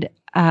wanted,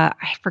 I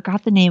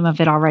forgot the name of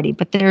it already,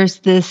 but there's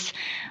this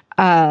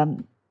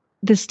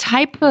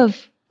type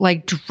of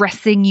like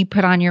dressing you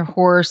put on your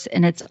horse,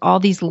 and it's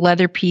all these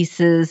leather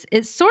pieces.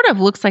 It sort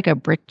of looks like a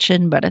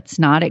breechen, but it's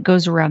not. It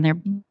goes around their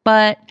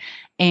butt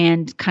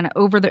and kind of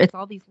over it's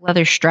all these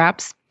leather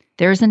straps.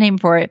 There's a name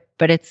for it,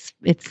 but it's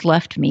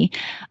left me.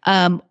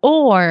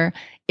 Or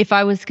if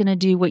I was going to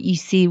do what you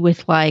see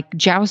with like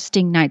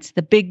jousting knights,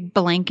 the big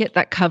blanket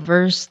that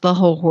covers the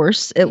whole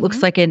horse, it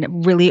looks like a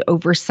really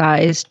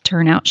oversized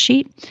turnout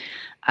sheet.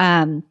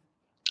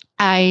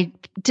 I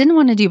didn't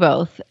want to do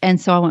both. And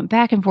so I went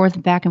back and forth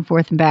and back and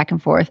forth and back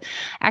and forth.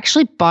 I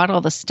actually bought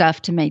all the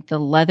stuff to make the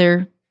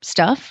leather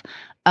stuff.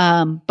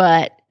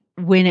 But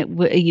when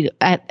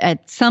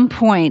at some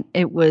point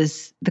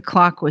the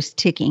clock was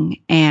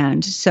ticking.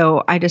 And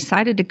so I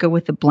decided to go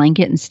with the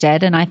blanket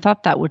instead. And I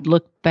thought that would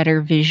look better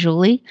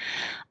visually.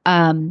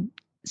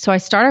 so I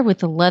started with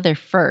the leather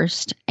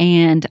first,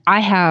 and I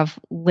have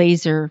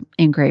laser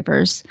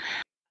engravers,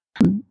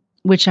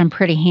 which I'm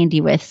pretty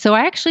handy with. So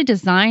I actually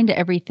designed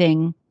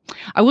everything.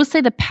 I will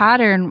say the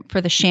pattern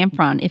for the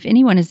chamfron, if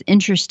anyone is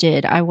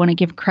interested, I want to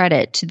give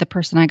credit to the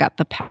person I got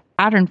the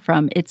pattern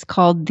from. It's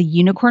called the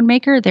Unicorn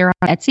Maker. They're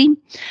on Etsy.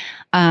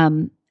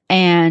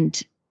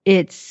 And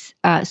it's,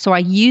 so I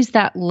use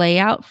that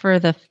layout for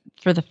the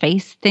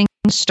face thing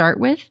to start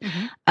with.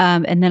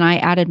 And then I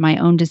added my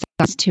own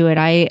designs to it.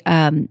 I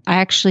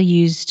actually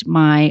used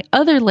my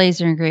other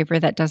laser engraver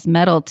that does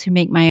metal to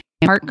make my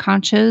heart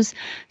conchos.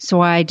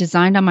 So I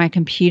designed on my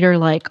computer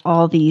like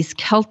all these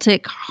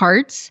Celtic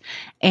hearts.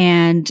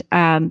 And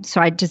so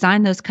I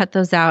designed those, cut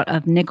those out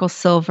of nickel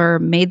silver,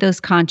 made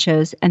those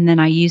conchos, and then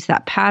I used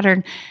that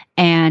pattern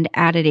and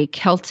added a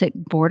Celtic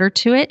border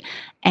to it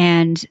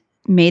and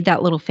made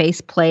that little face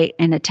plate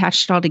and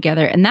attached it all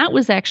together. And that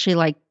was actually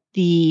like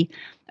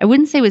I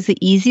wouldn't say it was the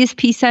easiest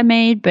piece I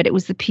made, but it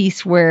was the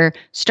piece where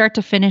start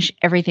to finish,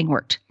 everything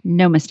worked.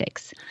 No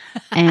mistakes.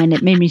 And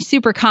it made me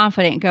super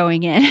confident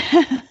going in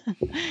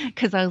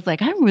because I was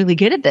like, I'm really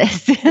good at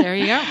this. There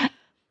you go.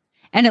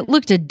 And it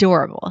looked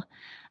adorable.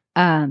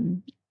 Now,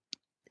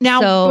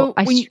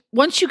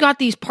 once you got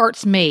these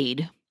parts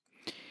made,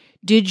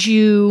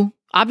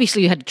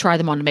 obviously you had to try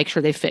them on to make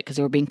sure they fit because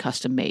they were being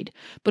custom made.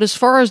 But as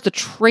far as the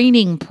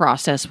training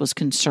process was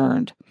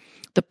concerned,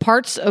 the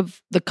parts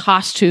of the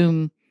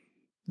costume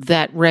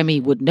that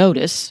Remy would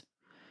notice,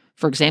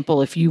 for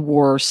example, if you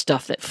wore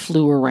stuff that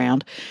flew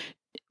around,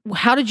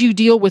 how did you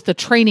deal with the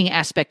training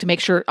aspect to make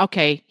sure,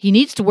 okay, he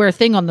needs to wear a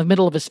thing on the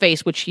middle of his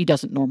face, which he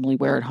doesn't normally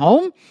wear at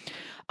home?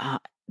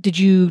 Did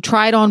you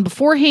try it on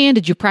beforehand?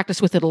 Did you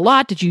practice with it a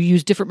lot? Did you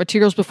use different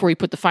materials before you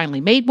put the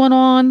finally made one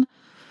on?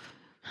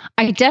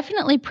 I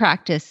definitely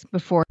practiced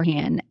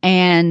beforehand.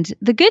 And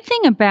the good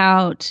thing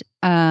about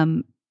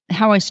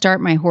how I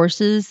start my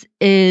horses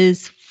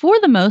is, for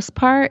the most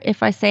part,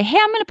 if I say, hey,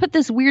 I'm going to put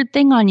this weird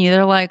thing on you,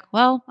 they're like,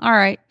 well, all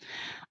right.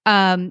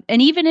 And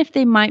even if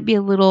they might be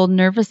a little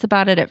nervous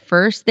about it at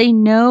first, they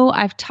know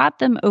I've taught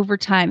them over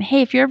time,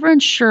 hey, if you're ever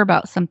unsure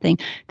about something,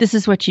 this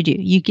is what you do.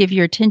 You give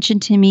your attention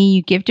to me,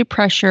 you give to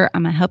pressure,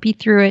 I'm going to help you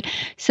through it.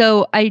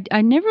 So I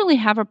never really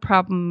have a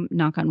problem,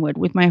 knock on wood,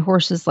 with my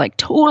horses like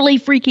totally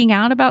freaking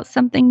out about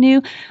something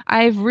new.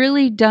 I've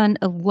really done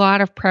a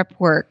lot of prep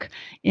work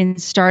in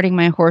starting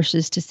my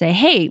horses to say,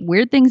 hey,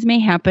 weird things may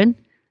happen.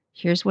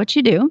 Here's what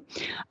you do.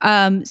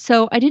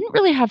 So I didn't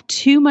really have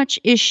too much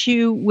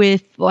issue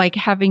with like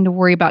having to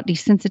worry about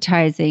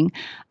desensitizing.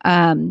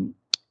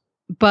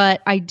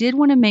 But I did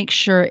want to make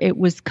sure it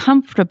was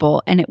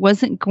comfortable and it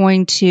wasn't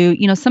going to,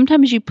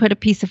 sometimes you put a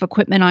piece of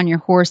equipment on your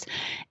horse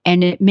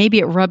and maybe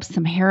it rubs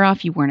some hair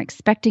off. You weren't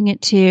expecting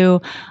it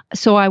to.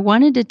 So I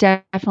wanted to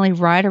definitely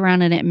ride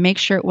around in it and make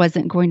sure it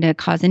wasn't going to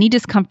cause any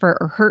discomfort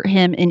or hurt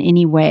him in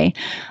any way.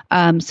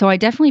 So I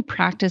definitely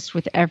practiced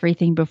with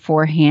everything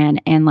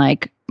beforehand and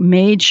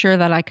made sure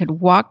that I could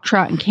walk,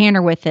 trot, and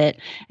canter with it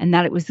and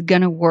that it was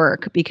going to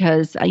work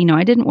because, I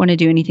didn't want to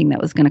do anything that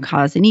was going to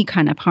cause any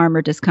kind of harm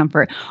or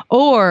discomfort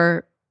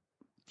or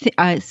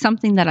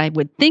something that I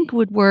would think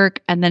would work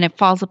and then it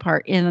falls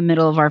apart in the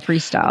middle of our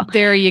freestyle.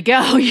 There you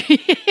go.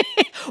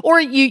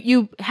 Or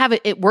you have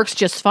it works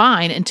just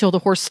fine until the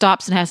horse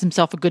stops and has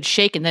himself a good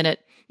shake and then it,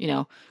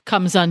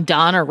 comes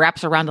undone or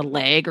wraps around a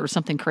leg or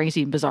something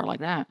crazy and bizarre like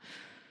that.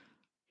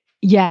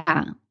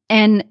 Yeah.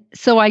 And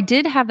so I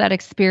did have that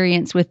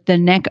experience with the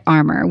neck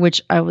armor,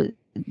 which I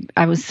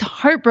was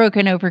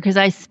heartbroken over because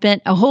I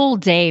spent a whole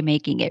day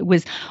making it. It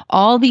was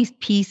all these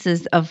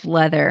pieces of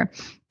leather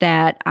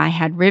that I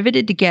had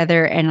riveted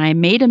together and I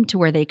made them to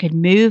where they could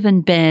move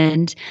and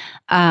bend.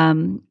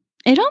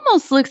 It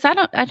almost looks, I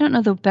don't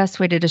know the best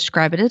way to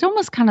describe it. It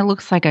almost kind of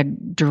looks like a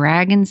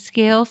dragon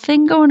scale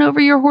thing going over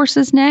your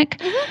horse's neck.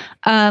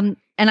 Mm-hmm.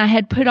 And I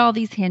had put all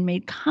these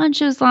handmade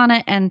conchos on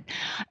it. And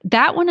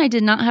that one I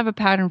did not have a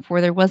pattern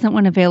for. There wasn't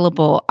one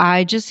available.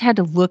 I just had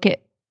to look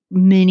at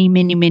many,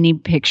 many, many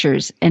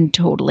pictures and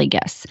totally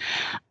guess.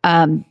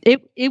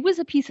 It was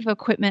a piece of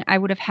equipment I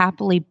would have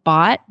happily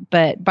bought.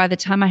 But by the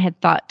time I had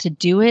thought to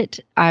do it,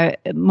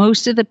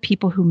 most of the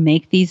people who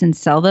make these and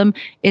sell them,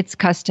 it's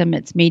custom,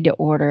 it's made to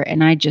order.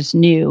 And I just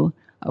knew,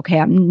 okay,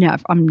 I'm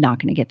not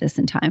going to get this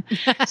in time.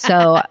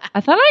 So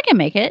I thought I can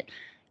make it.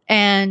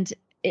 And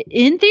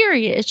in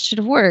theory, it should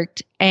have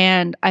worked.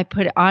 And I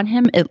put it on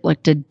him. It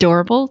looked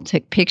adorable,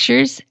 took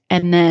pictures.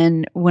 And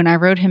then when I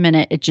rode him in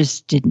it, it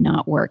just did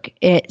not work.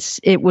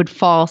 It would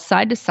fall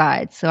side to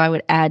side. So I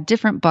would add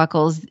different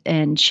buckles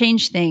and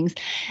change things.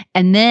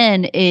 And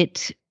then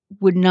it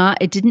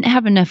didn't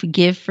have enough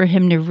give for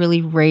him to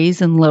really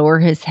raise and lower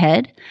his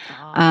head.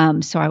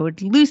 So I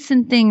would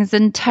loosen things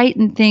and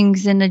tighten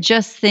things and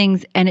adjust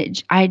things.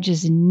 And I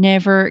just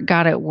never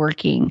got it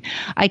working.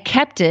 I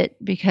kept it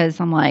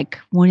because I'm like,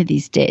 one of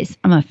these days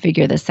I'm going to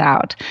figure this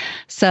out.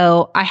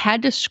 So I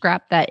had to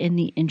scrap that in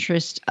the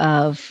interest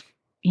of,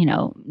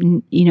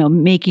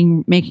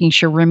 making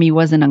sure Remy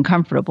wasn't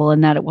uncomfortable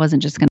and that it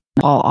wasn't just going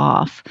to fall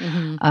off.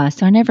 Mm-hmm.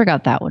 So I never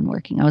got that one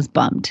working. I was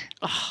bummed.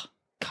 Oh,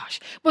 Gosh,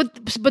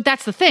 but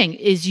that's the thing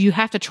is you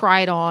have to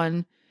try it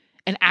on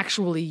and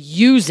actually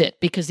use it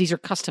because these are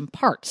custom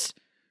parts.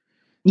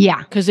 Yeah.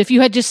 Because if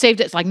you had just saved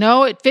it, it's like,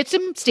 no, it fits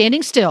him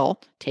standing still,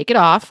 take it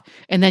off,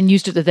 and then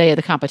used it the day of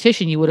the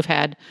competition, you would have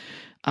had,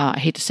 I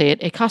hate to say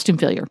it, a costume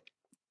failure.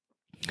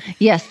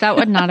 Yes, that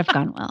would not have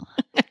gone well.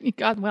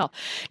 Gone well.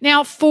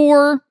 Now,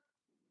 for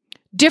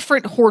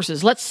different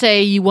horses, let's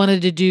say you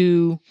wanted to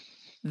do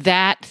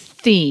that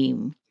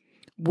theme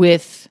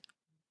with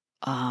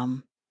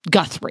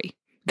Guthrie.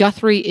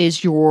 Guthrie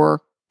is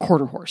your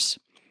quarter horse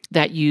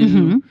that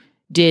you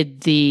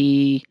did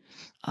the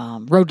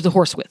Road to the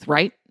Horse with,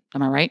 right?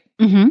 Am I right?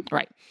 Mm-hmm.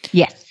 Right.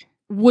 Yes.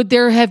 Would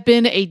there have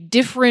been a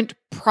different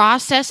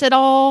process at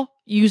all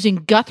using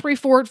Guthrie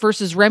for it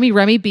versus Remy?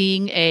 Remy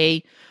being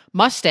a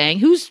Mustang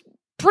who's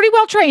pretty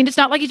well trained. It's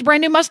not like he's a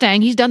brand new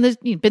Mustang. He's done this,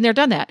 been there,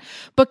 done that.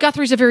 But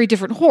Guthrie's a very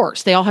different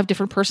horse. They all have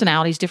different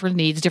personalities, different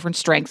needs, different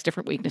strengths,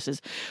 different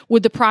weaknesses.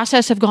 Would the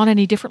process have gone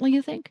any differently,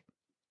 you think?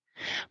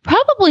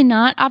 Probably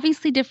not.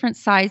 Obviously different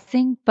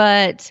sizing,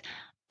 but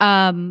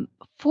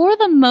for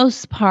the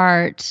most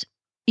part,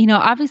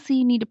 obviously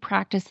you need to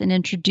practice and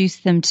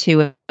introduce them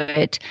to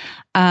it.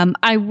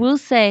 I will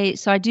say,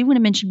 so I do want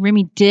to mention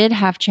Remy did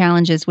have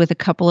challenges with a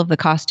couple of the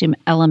costume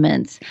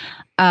elements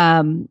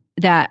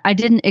that I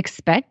didn't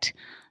expect.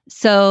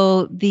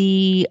 So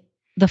the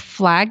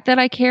flag that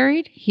I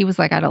carried, he was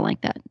like, I don't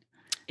like that.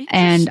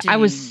 And I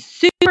was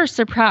super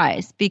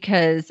surprised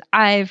because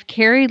I've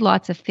carried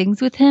lots of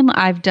things with him.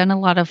 I've done a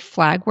lot of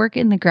flag work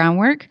in the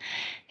groundwork.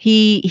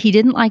 He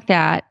didn't like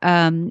that.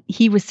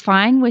 He was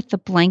fine with the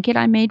blanket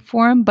I made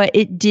for him, but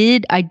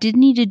I did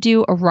need to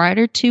do a ride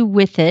or two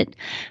with it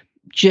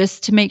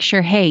just to make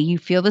sure, hey, you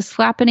feel this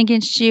flapping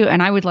against you?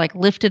 And I would like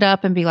lift it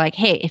up and be like,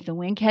 hey, if the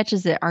wind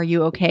catches it, are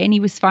you okay? And he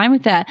was fine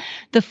with that.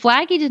 The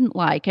flag he didn't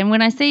like. And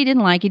when I say he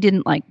didn't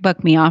like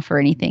buck me off or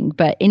anything.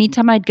 But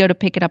anytime I'd go to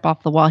pick it up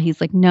off the wall, he's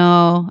like,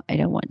 no, I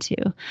don't want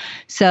to.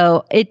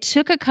 So it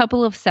took a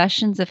couple of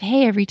sessions of,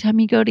 hey, every time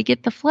you go to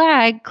get the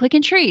flag, click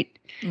and treat.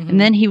 Mm-hmm. And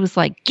then he was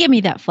like, give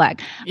me that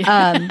flag.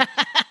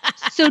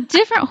 So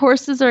different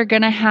horses are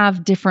going to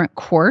have different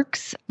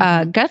quirks.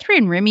 Guthrie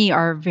and Remy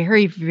are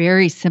very,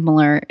 very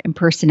similar in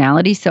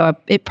personality. So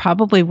it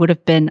probably would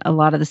have been a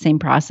lot of the same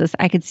process.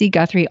 I could see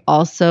Guthrie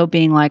also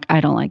being like,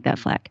 I don't like that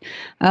flag.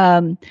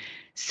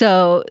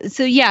 So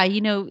yeah,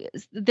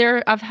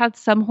 I've had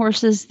some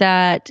horses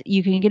that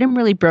you can get them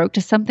really broke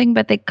to something,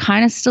 but they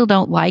kind of still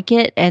don't like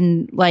it.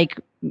 And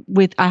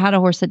I had a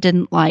horse that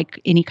didn't like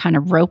any kind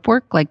of rope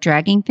work, like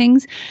dragging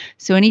things.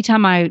 So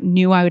anytime I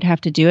knew I would have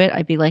to do it,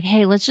 I'd be like,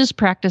 hey, let's just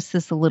practice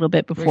this a little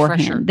bit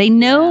beforehand. Refresher. They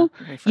know,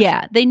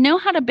 they know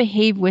how to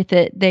behave with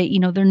it.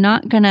 They're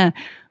not going to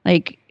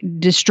like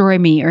destroy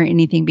me or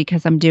anything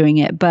because I'm doing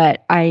it,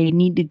 but I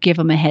need to give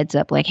them a heads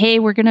up like, hey,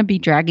 we're going to be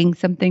dragging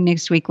something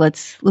next week.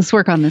 Let's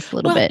work on this a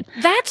little bit.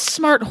 That's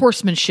smart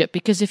horsemanship,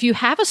 because if you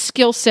have a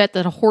skill set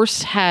that a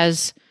horse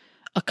has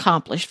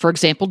accomplished, for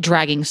example,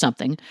 dragging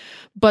something,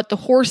 but the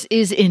horse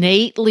is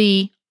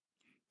innately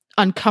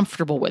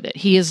uncomfortable with it.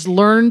 He has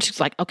learned, it's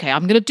like, okay,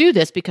 I'm going to do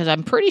this because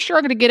I'm pretty sure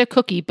I'm going to get a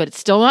cookie, but it's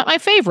still not my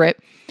favorite,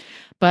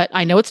 but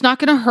I know it's not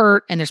going to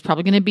hurt. And there's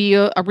probably going to be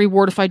a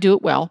reward if I do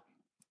it well.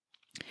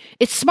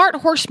 It's smart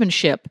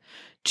horsemanship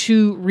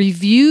to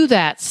review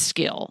that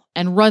skill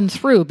and run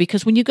through,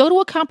 because when you go to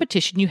a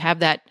competition, you have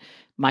that,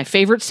 my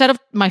favorite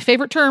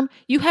term,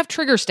 you have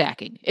trigger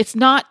stacking. It's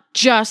not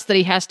just that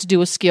he has to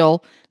do a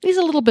skill that he's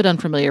a little bit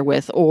unfamiliar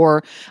with,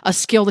 or a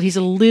skill that he's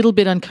a little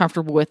bit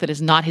uncomfortable with that is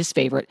not his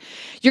favorite.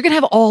 You're going to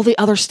have all the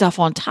other stuff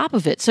on top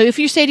of it. So if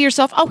you say to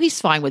yourself, oh,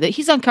 he's fine with it,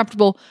 he's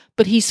uncomfortable,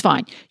 but he's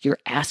fine, you're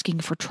asking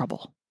for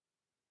trouble.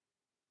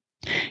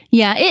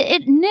 Yeah,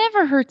 it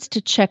never hurts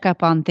to check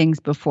up on things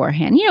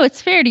beforehand.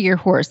 It's fair to your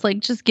horse.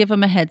 Like, just give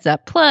them a heads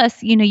up.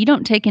 Plus, you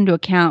don't take into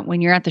account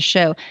when you're at the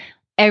show,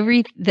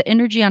 the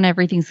energy on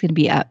everything's going to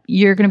be up.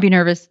 You're going to be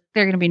nervous.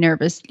 They're going to be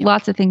nervous. Yep.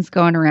 Lots of things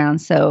going around.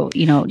 So,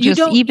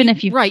 even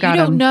if you've got you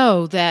don't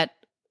know that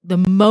the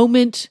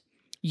moment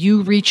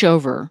you reach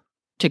over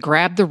to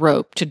grab the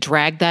rope to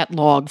drag that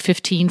log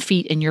 15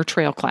 feet in your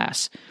trail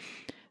class,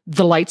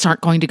 the lights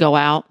aren't going to go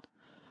out.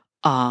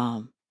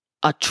 A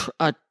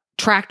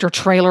tractor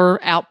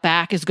trailer out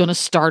back is going to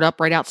start up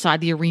right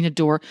outside the arena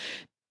door.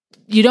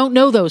 You don't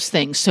know those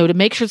things. So to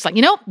make sure it's like,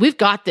 we've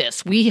got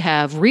this. We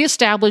have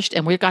reestablished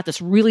and we've got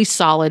this really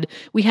solid.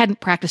 We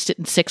hadn't practiced it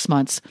in 6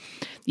 months.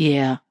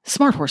 Yeah.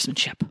 Smart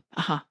horsemanship.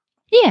 Uh-huh.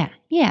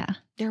 Yeah.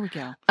 There we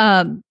go.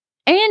 And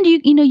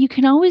you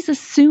can always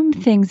assume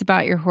things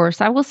about your horse.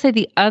 I will say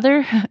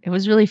it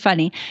was really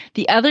funny.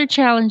 The other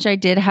challenge I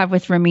did have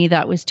with Remy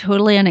that was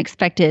totally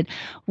unexpected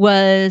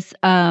was,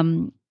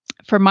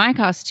 for my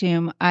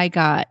costume, I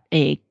got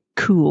a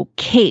cool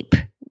cape.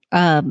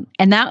 And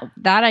that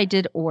I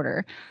did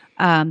order.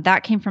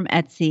 That came from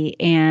Etsy,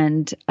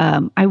 and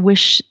I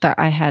wish that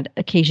I had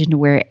occasion to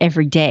wear it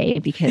every day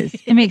because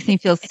it makes me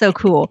feel so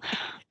cool.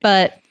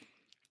 But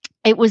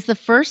it was the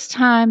first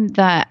time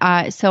that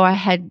I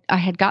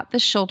had got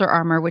this shoulder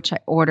armor, which I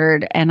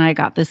ordered, and I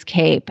got this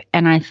cape,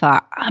 and I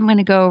thought, I'm going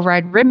to go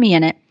ride Remy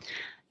in it.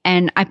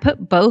 And I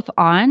put both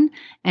on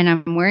and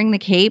I'm wearing the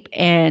cape,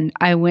 and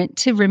I went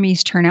to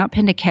Remy's turnout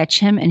pen to catch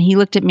him, and he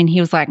looked at me and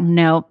he was like,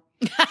 "No."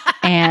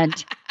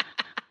 And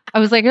I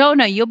was like, "Oh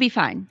no, you'll be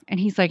fine." And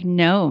he's like,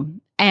 "No."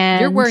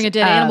 And you're wearing a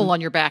dead animal on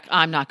your back.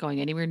 I'm not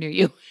going anywhere near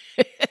you.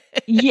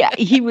 Yeah,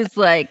 he's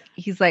like,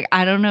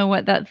 "I don't know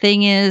what that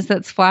thing is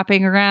that's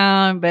flapping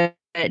around, but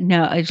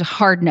no, it's a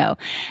hard no."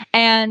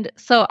 And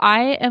so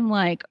I am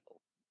like,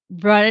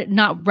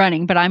 not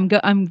running, but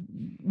I'm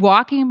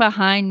walking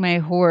behind my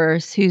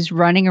horse who's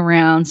running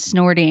around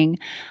snorting.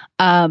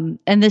 And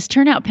this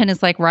turnout pen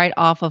is like right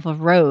off of a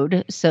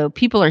road. So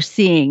people are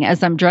seeing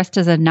as I'm dressed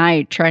as a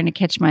knight trying to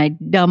catch my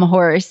dumb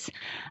horse.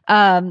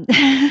 And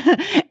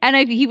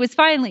he was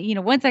finally,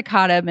 once I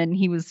caught him, and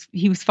he was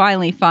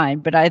finally fine,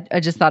 but I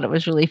just thought it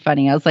was really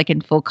funny. I was like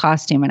in full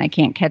costume and I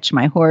can't catch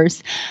my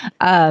horse.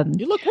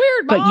 You look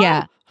weird, Mom. But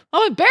yeah,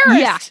 I'm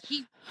embarrassed. Yeah.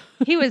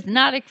 He was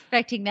not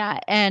expecting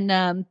that. And,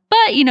 but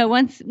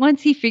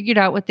once he figured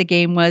out what the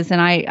game was, and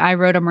I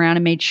rode him around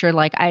and made sure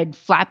like I had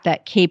flapped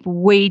that cape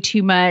way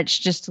too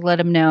much just to let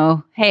him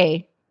know,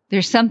 hey,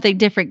 there's something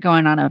different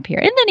going on up here.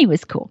 And then he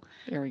was cool.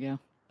 There we go.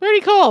 Pretty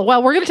cool.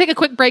 Well, we're going to take a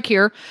quick break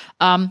here,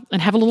 and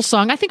have a little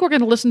song. I think we're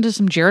going to listen to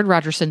some Jared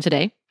Rogerson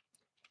today.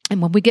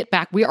 And when we get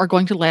back, we're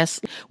going to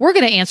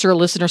answer a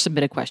listener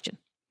submitted question.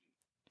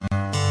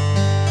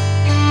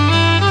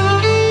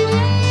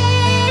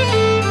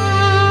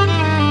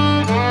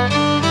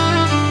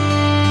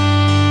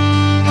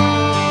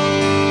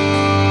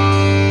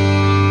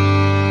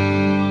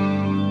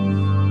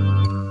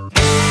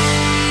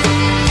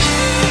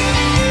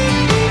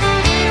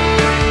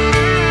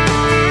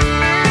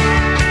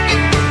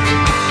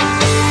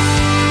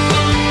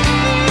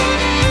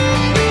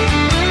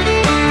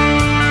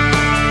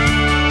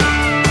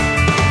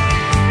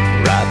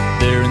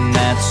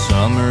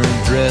 Summer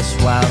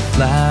dress,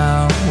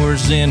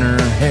 wildflowers in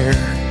her hair.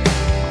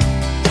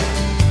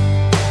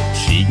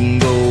 She can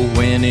go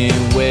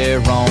anywhere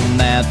on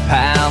that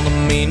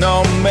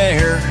Palomino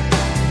mare.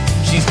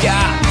 She's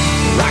got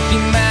Rocky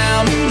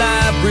Mountain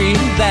ivory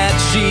that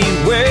she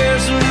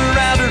wears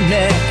around her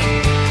neck,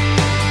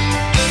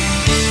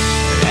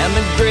 and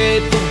the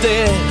Grateful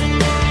Dead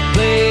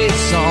play a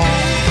song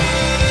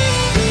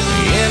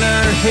in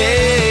her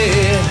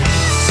head.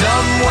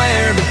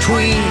 Somewhere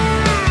between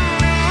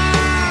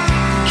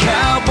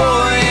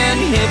cowboy and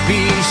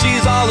hippie,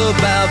 she's all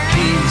about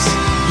peace,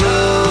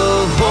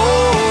 love,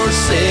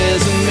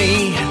 horses, and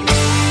me.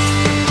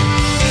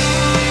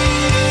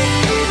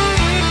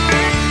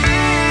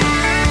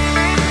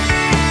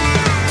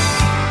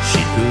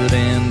 She could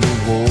end the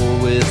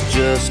war with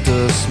just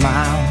a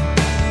smile.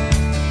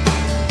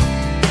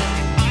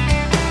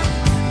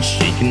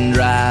 She can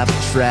drive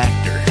a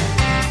tractor,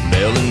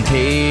 baling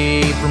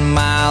hay for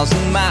miles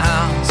and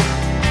miles.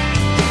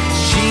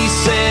 She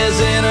says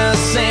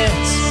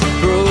innocence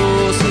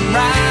grows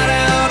right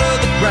out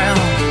of the ground.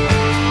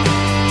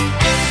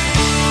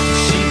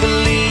 She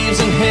believes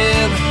in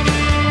heaven,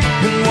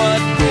 and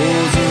what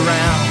goes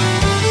around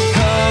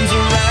comes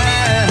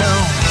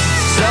around.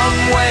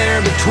 Somewhere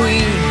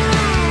between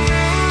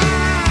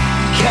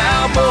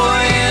cowboy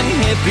and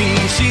hippie,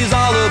 she's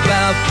all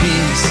about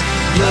peace,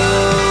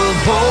 love,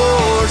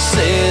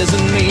 horses,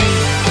 and me.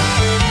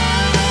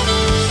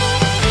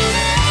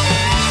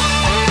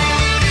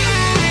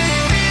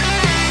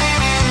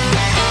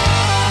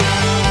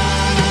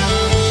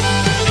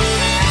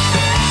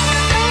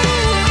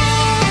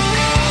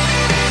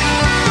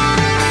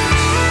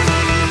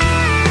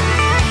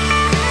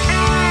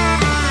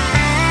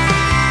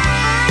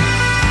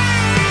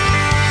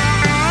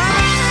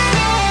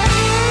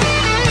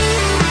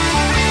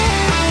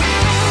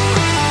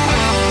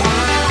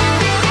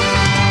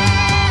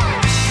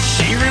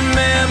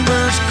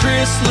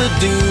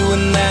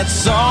 Doing that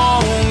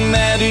song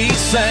that he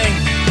sang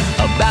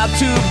about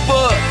two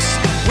books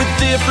with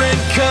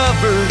different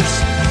covers,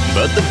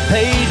 but the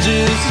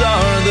pages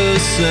are the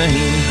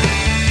same.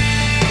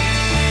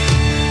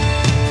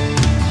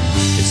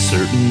 It's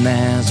certain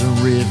as a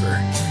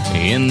river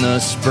in the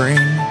spring.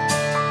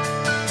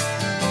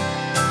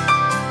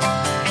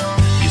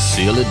 You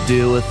seal a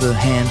deal with a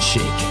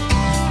handshake,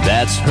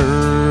 that's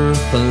her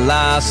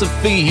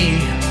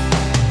philosophy.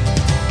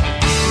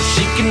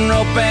 She can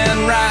rope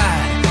and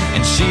ride,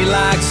 and she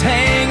likes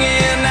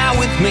hanging out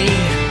with me.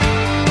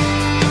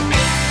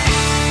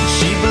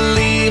 She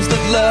believes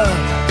that love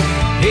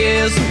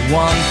is the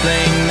one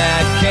thing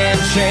that can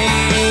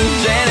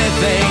change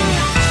anything.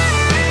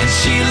 And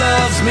she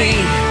loves me,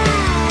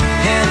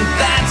 and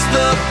that's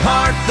the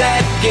part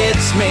that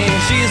gets me.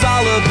 She's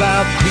all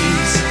about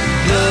peace,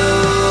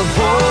 love,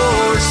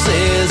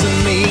 horses, and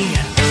me.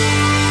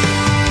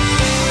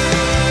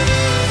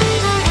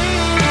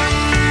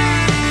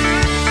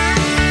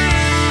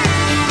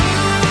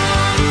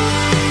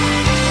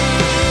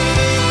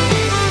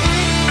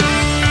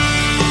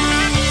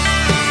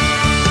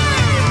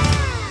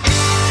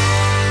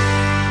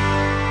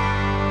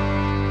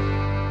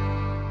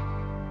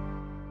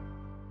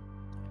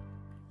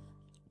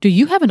 Do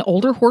you have an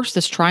older horse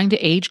that's trying to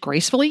age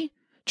gracefully?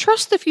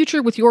 Trust the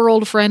future with your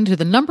old friend to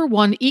the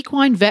 #1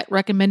 equine vet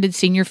recommended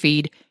senior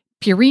feed,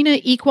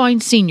 Purina Equine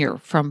Senior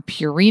from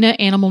Purina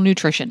Animal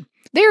Nutrition.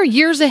 They're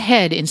years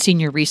ahead in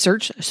senior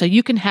research, so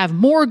you can have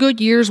more good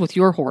years with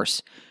your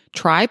horse.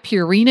 Try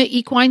Purina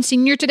Equine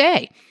Senior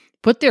today.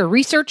 Put their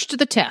research to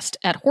the test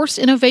at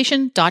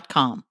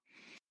horseinnovation.com.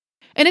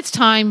 And it's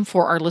time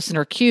for our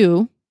listener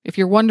Q. If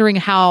you're wondering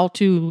how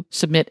to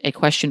submit a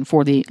question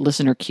for the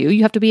listener Q,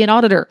 you have to be an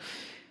auditor.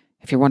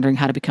 If you're wondering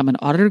how to become an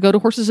auditor, go to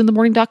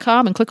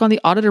horsesinthemorning.com and click on the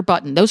auditor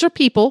button. Those are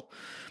people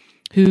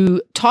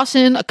who toss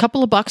in a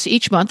couple of bucks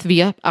each month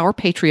via our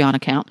Patreon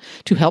account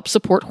to help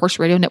support Horse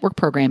Radio Network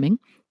programming.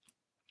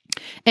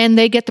 And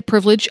they get the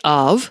privilege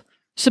of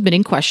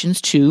submitting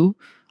questions to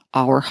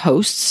our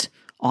hosts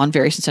on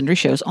various and sundry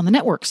shows on the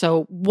network.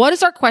 So what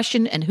is our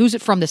question and who's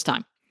it from this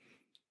time?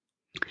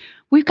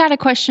 We've got a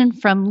question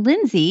from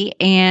Lindsay,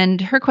 and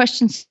her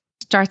question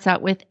starts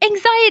out with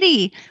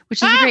anxiety,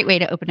 which is a great way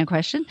to open a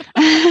question.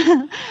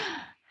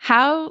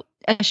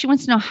 She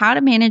wants to know how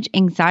to manage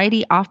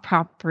anxiety off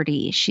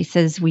property. She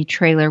says, we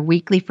trailer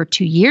weekly for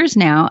 2 years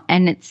now,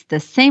 and it's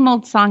the same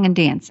old song and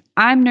dance.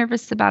 I'm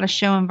nervous about a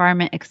show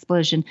environment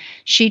explosion.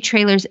 She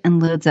trailers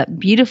and loads up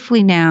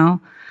beautifully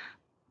now,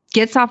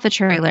 gets off the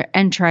trailer,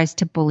 and tries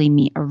to bully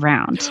me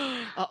around.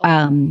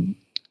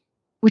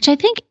 Which I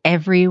think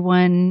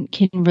everyone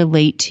can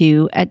relate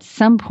to at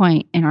some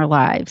point in our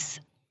lives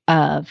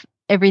of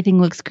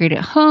everything looks great at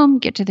home,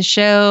 get to the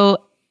show,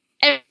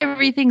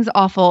 everything's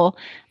awful.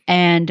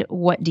 And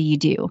what do you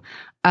do?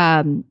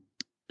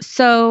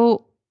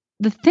 So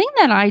the thing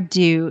that I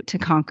do to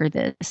conquer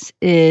this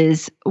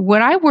is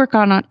what I work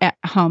on at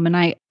home. And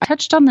I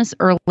touched on this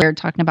earlier,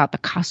 talking about the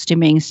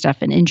costuming stuff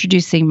and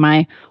introducing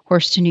my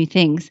horse to new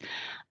things.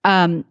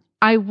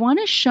 I want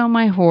to show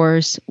my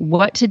horse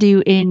what to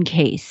do in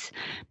case.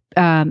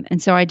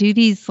 And so I do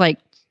these like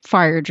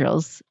fire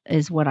drills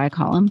is what I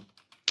call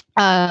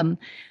them.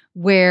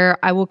 Where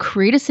I will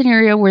create a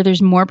scenario where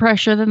there's more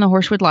pressure than the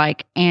horse would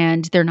like,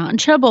 and they're not in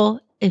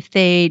trouble if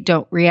they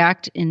don't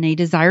react in a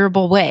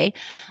desirable way.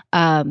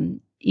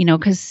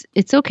 Because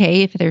it's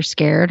okay if they're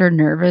scared or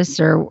nervous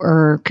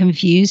or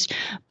confused,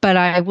 but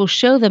I will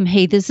show them,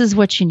 hey, this is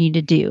what you need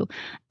to do.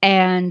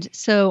 And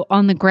so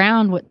on the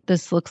ground, what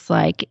this looks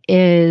like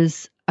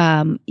is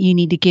you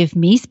need to give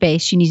me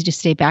space. You need to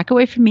stay back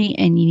away from me,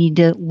 and you need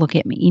to look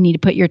at me. You need to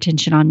put your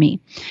attention on me.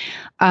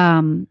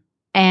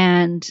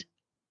 And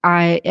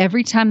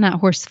every time that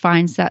horse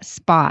finds that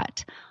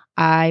spot,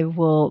 I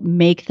will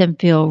make them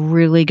feel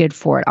really good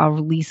for it. I'll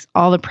release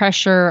all the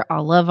pressure.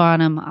 I'll love on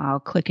them.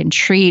 I'll click and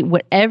treat,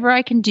 whatever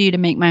I can do to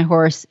make my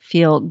horse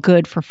feel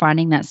good for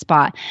finding that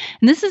spot.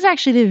 And this is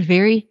actually the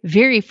very,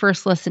 very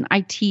first lesson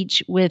I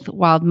teach with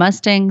wild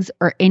Mustangs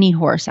or any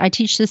horse. I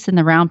teach this in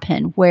the round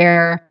pen,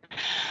 where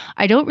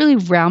I don't really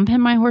round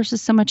pen my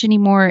horses so much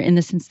anymore, in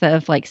the sense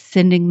of like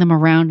sending them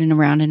around and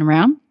around and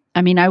around.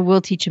 I mean, I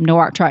will teach them to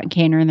walk, trot, and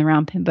canter in the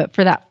round pen. But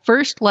for that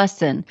first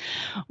lesson,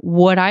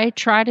 what I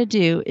try to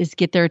do is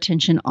get their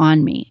attention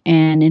on me.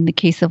 And in the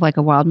case of like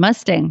a wild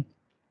Mustang,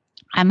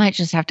 I might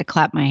just have to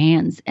clap my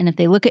hands. And if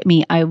they look at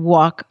me, I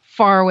walk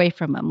far away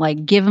from them,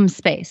 like give them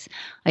space.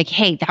 Like,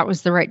 hey, that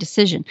was the right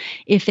decision.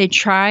 If they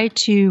try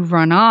to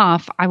run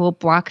off, I will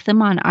block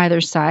them on either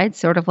side,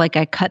 sort of like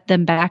I cut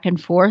them back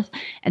and forth.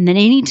 And then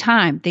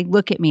anytime they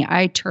look at me,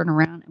 I turn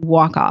around and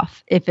walk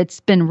off. If it's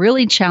been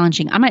really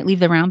challenging, I might leave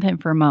the round pen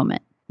for a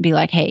moment and be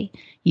like, hey,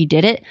 you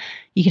did it.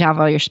 You can have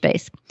all your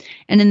space.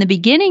 And in the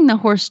beginning, the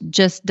horse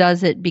just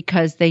does it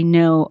because they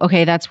know,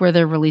 okay, that's where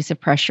the release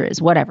of pressure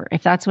is, whatever.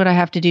 If that's what I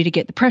have to do to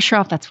get the pressure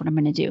off, that's what I'm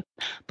going to do.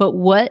 But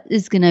what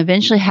is going to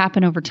eventually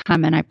happen over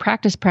time, and I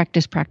practice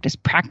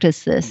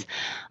this,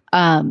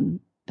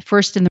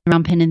 first in the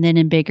round pen and then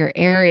in bigger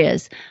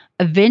areas,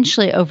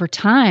 eventually over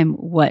time,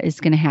 what is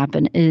going to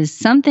happen is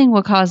something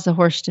will cause the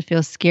horse to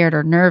feel scared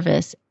or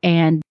nervous,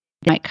 and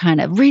they might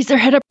kind of raise their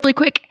head up really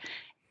quick.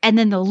 And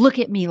then they'll look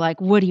at me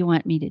like, what do you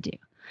want me to do?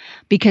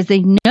 Because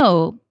they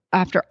know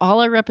after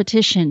all our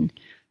repetition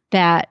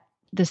that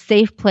the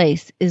safe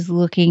place is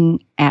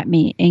looking at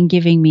me and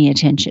giving me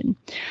attention.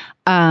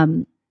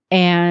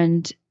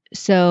 And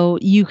so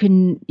you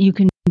can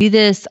do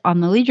this on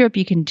the lead rope.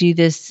 You can do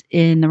this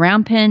in the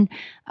round pen.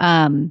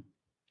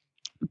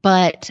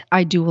 But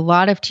I do a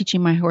lot of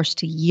teaching my horse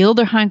to yield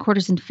their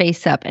hindquarters and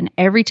face up. And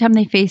every time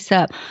they face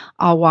up,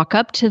 I'll walk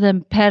up to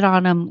them, pet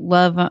on them,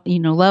 love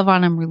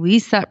on them,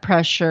 release that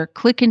pressure,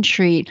 click and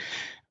treat.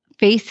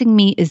 Facing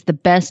me is the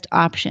best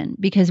option,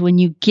 because when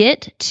you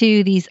get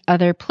to these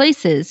other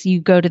places, you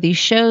go to these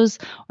shows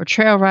or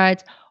trail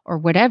rides or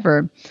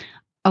whatever,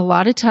 a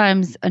lot of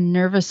times a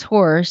nervous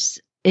horse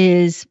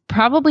is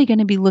probably going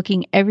to be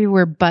looking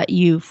everywhere but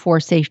you for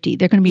safety.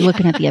 They're going to be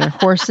looking at the other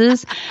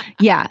horses.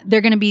 Yeah,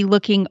 they're going to be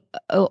looking,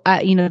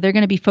 they're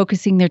going to be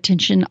focusing their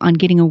attention on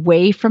getting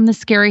away from the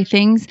scary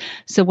things.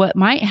 So what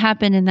might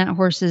happen in that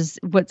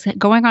what's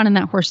going on in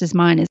that horse's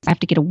mind is, I have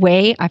to get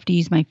away, I have to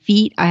use my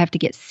feet, I have to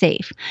get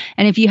safe.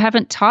 And if you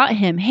haven't taught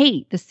him,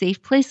 hey, the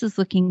safe place is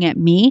looking at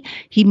me,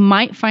 he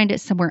might find it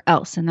somewhere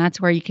else. And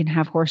that's where you can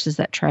have horses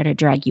that try to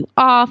drag you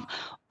off,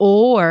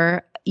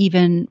 or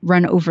even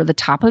run over the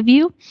top of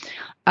you.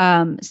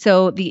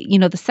 So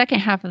the second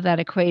half of that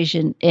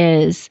equation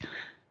is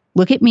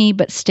look at me,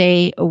 but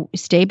stay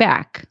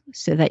back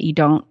so that you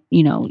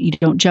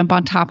don't jump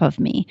on top of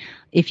me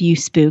if you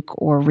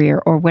spook or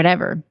rear or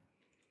whatever.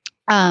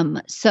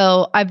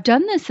 So I've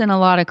done this in a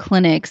lot of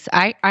clinics.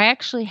 I've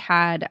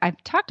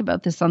talked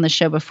about this on the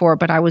show before,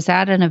 but I was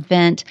at an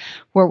event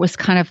where it was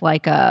kind of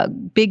like a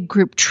big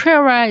group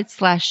trail ride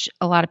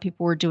 / a lot of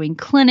people were doing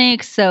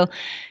clinics. So,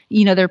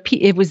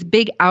 it was a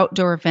big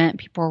outdoor event.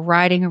 People were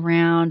riding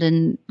around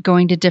and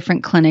going to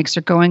different clinics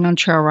or going on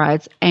trail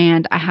rides.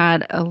 And I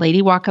had a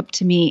lady walk up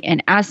to me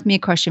and ask me a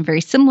question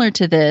very similar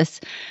to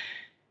this.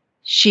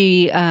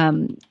 She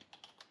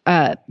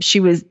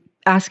was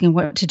asking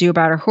what to do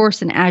about her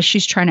horse. And as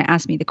she's trying to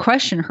ask me the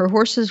question, her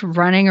horse is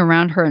running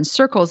around her in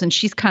circles and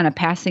she's kind of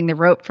passing the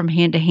rope from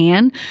hand to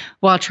hand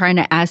while trying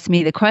to ask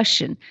me the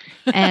question.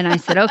 And I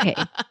said, okay,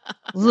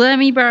 let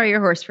me borrow your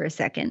horse for a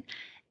second.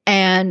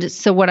 And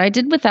so what I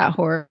did with that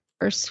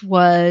horse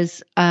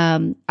was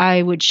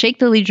I would shake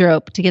the lead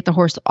rope to get the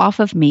horse off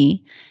of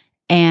me.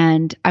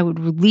 And I would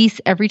release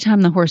every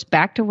time the horse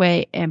backed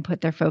away and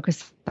put their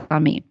focus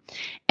on me.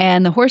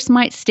 And the horse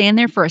might stand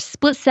there for a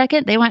split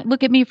second. They might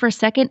look at me for a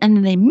second, and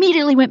then they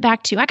immediately went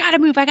back to, I got to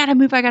move, I got to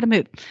move, I got to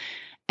move.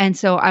 And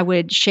so I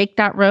would shake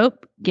that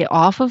rope, get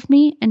off of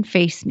me, and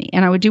face me.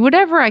 And I would do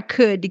whatever I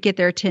could to get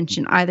their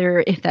attention,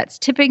 either if that's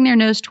tipping their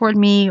nose toward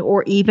me,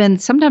 or even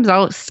sometimes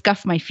I'll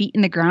scuff my feet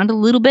in the ground a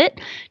little bit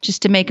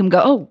just to make them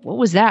go, oh, what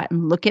was that?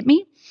 And look at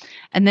me.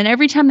 And then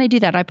every time they do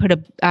that,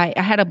 I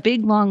had a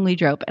big long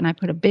lead rope and I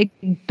put a big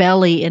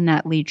belly in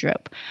that lead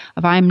rope.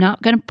 If I'm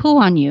not going to pull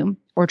on you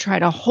or try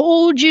to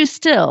hold you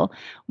still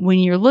when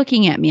you're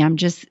looking at me,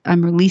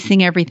 I'm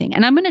releasing everything.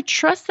 And I'm going to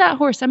trust that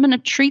horse. I'm going to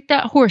treat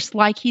that horse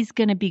like he's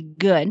going to be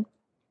good.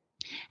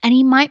 And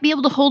he might be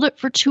able to hold it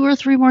for 2 or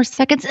 3 more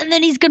seconds, and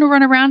then he's going to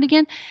run around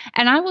again.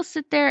 And I will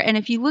sit there, and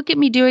if you look at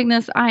me doing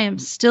this, I am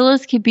still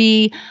as could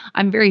be.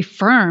 I'm very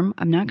firm.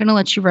 I'm not going to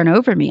let you run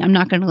over me. I'm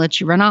not going to let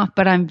you run off,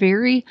 but I'm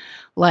very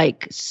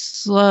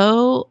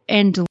slow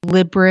and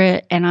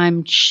deliberate, and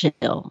I'm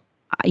chill.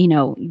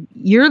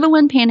 You're the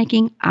one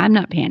panicking. I'm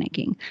not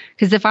panicking.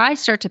 Because if I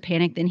start to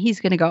panic, then he's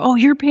going to go, oh,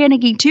 you're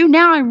panicking too?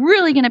 Now I'm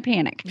really going to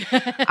panic.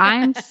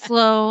 I'm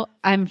slow.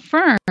 I'm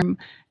firm.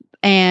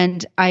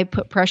 And I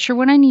put pressure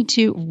when I need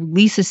to,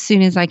 release as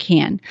soon as I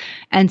can.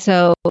 And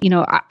so,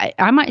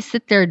 I might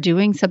sit there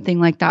doing something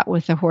like that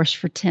with a horse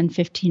for 10,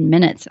 15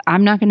 minutes.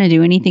 I'm not going to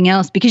do anything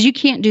else because you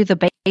can't do the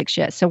basics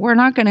yet. So we're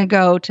not going to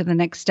go to the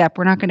next step.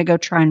 We're not going to go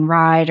try and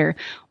ride or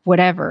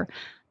whatever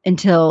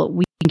until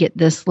we get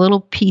this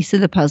little piece of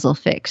the puzzle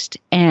fixed.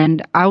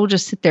 And I will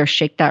just sit there,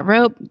 shake that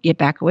rope, get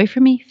back away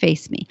from me,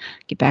 face me,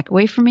 get back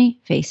away from me,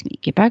 face me,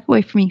 get back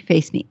away from me,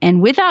 face me.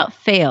 And without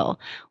fail,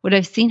 what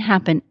I've seen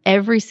happen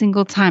every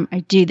single time I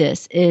do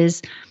this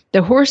is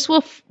the horse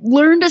will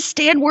learn to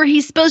stand where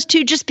he's supposed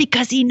to just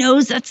because he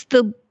knows that's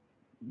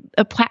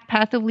a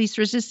path of least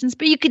resistance.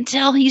 But you can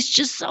tell he's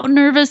just so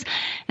nervous,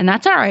 and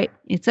that's all right.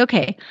 It's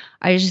okay.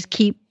 I just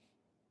keep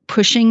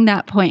pushing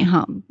that point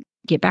home.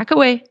 Get back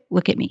away,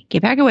 look at me.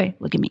 Get back away,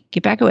 look at me.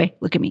 Get back away,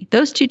 look at me.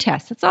 Those 2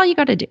 tests, that's all you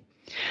got to do.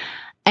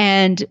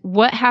 And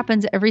what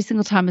happens every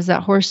single time is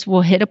that horse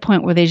will hit a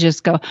point where they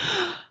just go,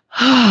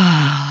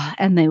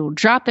 and they will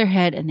drop their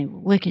head and they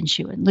will lick and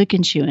chew and lick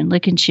and chew and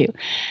lick and chew.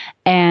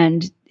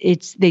 And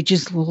they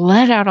just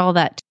let out all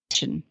that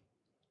tension.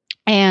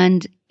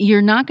 And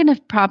you're not going to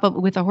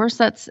probably, with a horse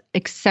that's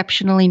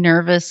exceptionally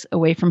nervous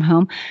away from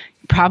home,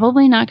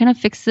 probably not going to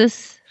fix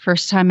this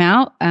first time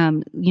out.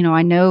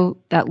 I know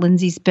that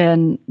Lindsay's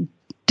been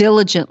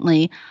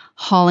diligently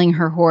hauling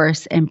her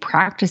horse and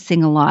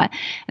practicing a lot,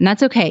 and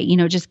that's okay.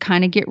 Just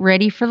kind of get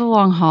ready for the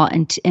long haul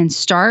and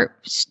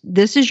start.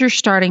 This is your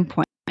starting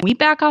point. When we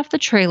back off the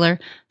trailer,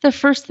 the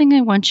first thing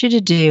I want you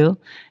to do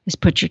is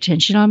put your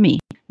attention on me.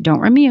 Don't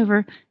run me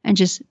over, and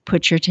just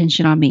put your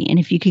attention on me. And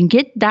if you can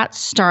get that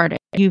started,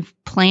 you've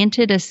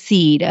planted a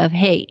seed of,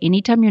 hey,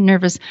 anytime you're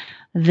nervous,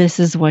 this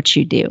is what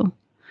you do.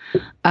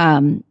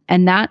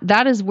 And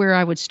that is where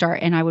I would start,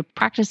 and I would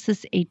practice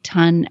this a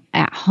ton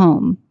at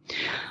home.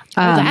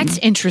 That's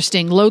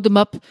interesting. Load them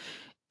up.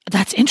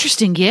 That's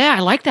interesting. Yeah,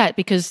 I like that,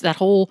 because that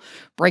whole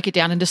break it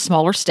down into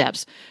smaller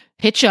steps.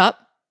 Hitch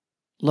up,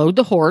 load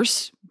the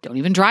horse, don't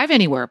even drive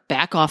anywhere,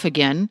 back off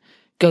again,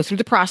 go through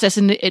the process,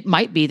 and it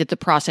might be that the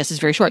process is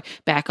very short.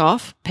 Back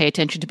off, pay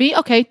attention to me.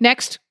 Okay,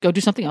 next, go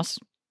do something else.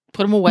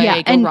 Put them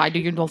away, go ride, do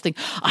your normal thing.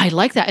 I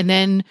like that. And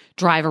then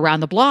drive around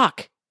the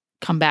block,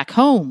 come back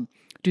home,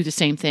 do the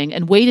same thing,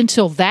 and wait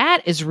until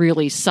that is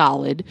really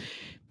solid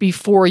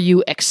before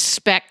you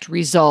expect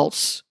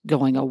results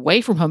going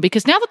away from home.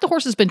 Because now that the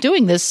horse has been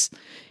doing this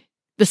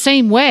the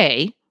same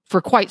way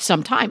for quite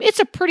some time, it's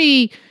a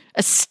pretty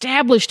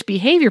established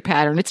behavior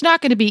pattern. It's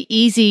not going to be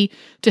easy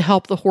to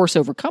help the horse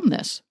overcome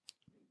this.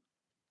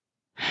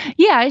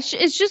 Yeah,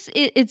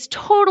 it's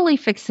totally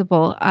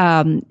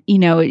fixable.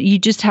 You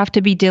just have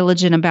to be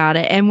diligent about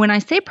it. And when I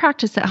say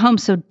practice at home,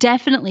 so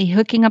definitely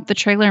hooking up the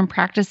trailer and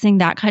practicing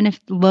that kind of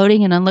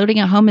loading and unloading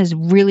at home is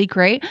really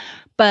great.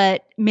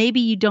 But maybe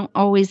you don't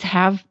always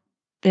have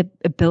the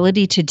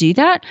ability to do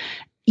that.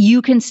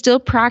 You can still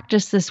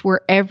practice this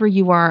wherever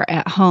you are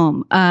at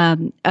home,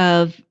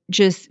 of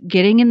just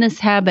getting in this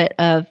habit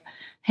of,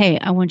 hey,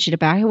 I want you to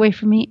back away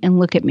from me and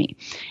look at me.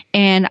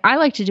 And I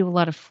like to do a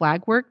lot of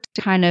flag work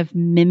to kind of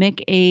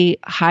mimic a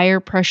higher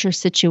pressure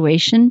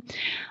situation.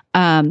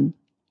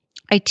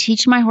 I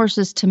teach my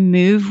horses to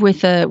move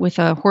with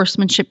a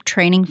horsemanship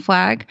training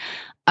flag.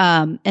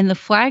 And the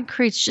flag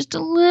creates just a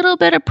little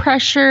bit of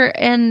pressure,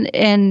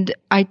 and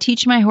I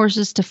teach my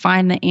horses to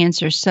find the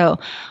answer. So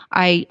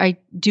I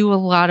do a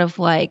lot of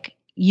like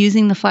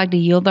using the flag to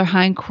yield their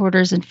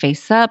hindquarters and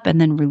face up, and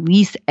then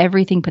release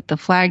everything, put the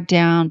flag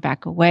down,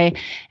 back away,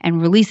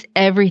 and release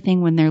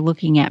everything when they're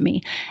looking at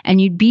me.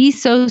 And you'd be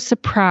so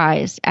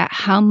surprised at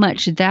how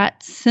much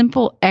that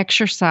simple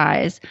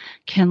exercise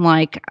can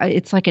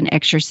it's like an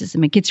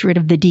exorcism. It gets rid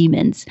of the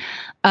demons.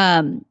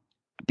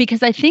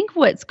 Because I think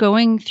what's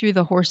going through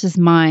the horse's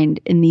mind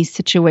in these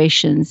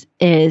situations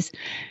is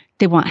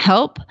they want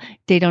help.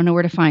 They don't know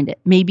where to find it.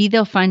 Maybe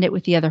they'll find it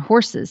with the other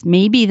horses.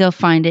 Maybe they'll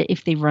find it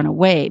if they run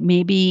away.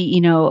 Maybe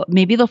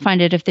they'll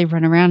find it if they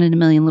run around in a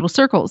million little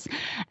circles.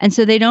 And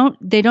so they don't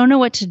know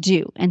what to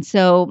do. And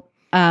so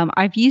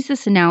I've used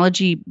this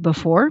analogy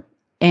before,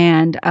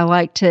 and I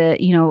like to,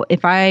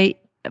 if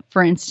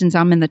for instance,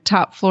 I'm in the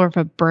top floor of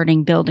a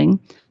burning building,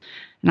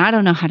 and I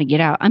don't know how to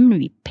get out, I'm going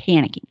to be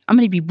panicking. I'm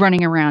going to be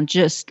running around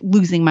just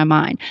losing my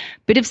mind.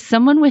 But if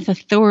someone with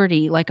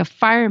authority, like a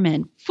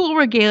fireman, full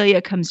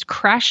regalia, comes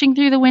crashing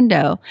through the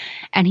window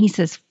and he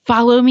says,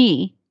 "Follow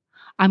me,"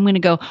 I'm going to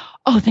go,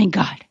 "Oh, thank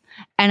God."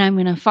 And I'm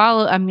going to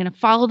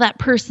follow that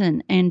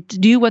person and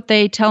do what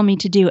they tell me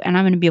to do. And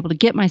I'm going to be able to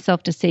get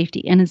myself to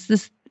safety. And it's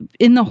this,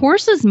 in the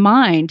horse's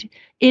mind,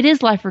 it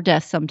is life or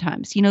death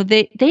sometimes.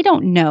 They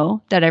don't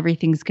know that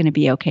everything's going to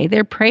be okay.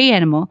 They're a prey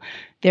animal.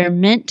 They're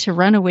meant to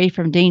run away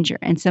from danger.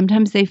 And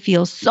sometimes they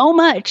feel so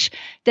much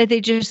that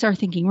they just are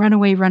thinking, run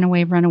away, run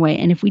away, run away.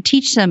 And if we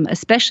teach them,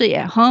 especially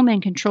at home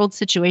and controlled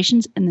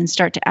situations, and then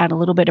start to add a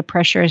little bit of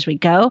pressure as we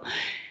go,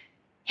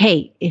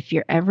 hey, if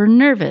you're ever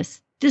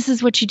nervous, this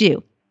is what you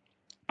do.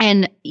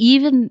 And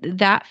even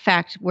that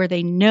fact where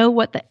they know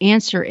what the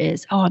answer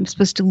is, oh, I'm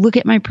supposed to look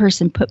at my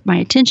person, put my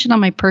attention on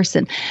my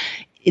person,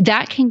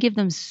 that can give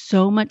them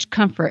so much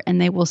comfort, and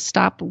they will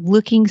stop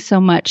looking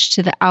so much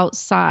to the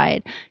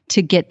outside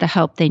to get the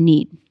help they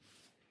need.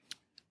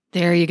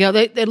 There you go.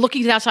 They're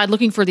looking to the outside,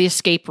 looking for the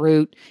escape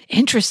route.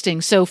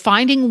 Interesting. So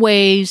finding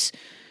ways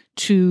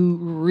to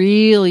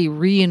really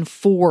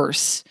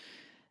reinforce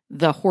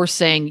the horse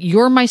saying,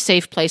 you're my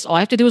safe place. All I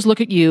have to do is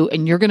look at you,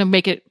 and you're going to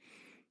make it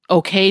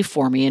okay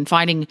for me. And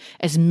finding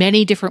as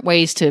many different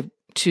ways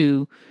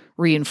to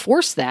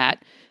reinforce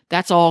that,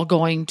 that's all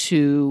going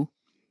to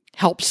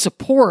help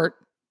support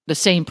the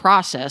same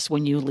process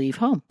when you leave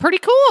home. Pretty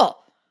cool.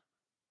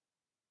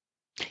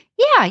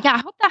 Yeah.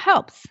 I hope that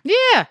helps.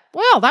 Yeah.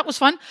 Well, that was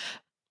fun.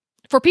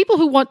 For people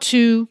who want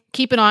to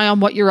keep an eye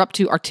on what you're up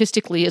to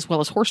artistically as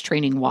well as horse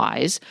training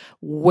wise,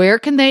 where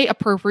can they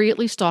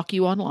appropriately stalk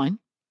you online?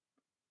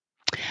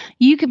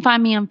 You can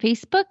find me on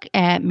Facebook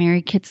at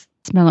Mary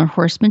Kitzmiller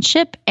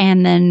Horsemanship.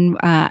 And then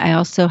I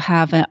also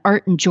have an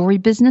art and jewelry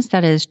business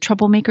that is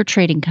Troublemaker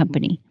Trading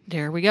Company.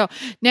 There we go.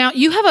 Now,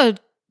 you have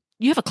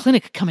a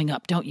clinic coming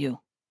up, don't you?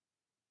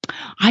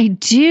 I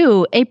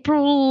do.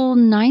 April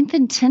 9th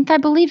and 10th, I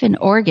believe, in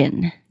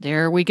Oregon.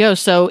 There we go.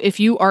 So if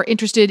you are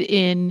interested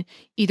in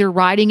either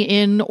riding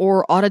in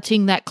or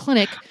auditing that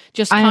clinic,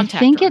 just contact I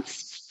think her.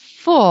 It's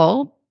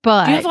full,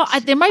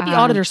 but there might be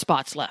auditor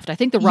spots left. I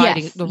think the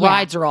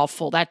rides are all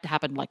full. That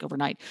happened like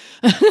overnight.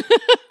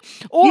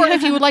 Or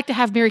if you would like to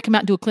have Mary come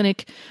out and do a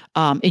clinic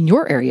in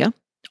your area,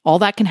 all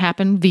that can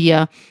happen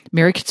via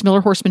Mary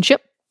Kitzmiller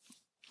Horsemanship.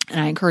 And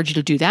I encourage you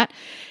to do that.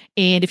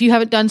 And if you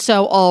haven't done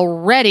so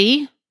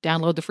already,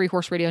 download the free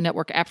Horse Radio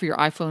Network app for your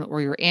iPhone or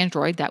your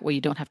Android. That way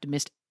you don't have to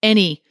miss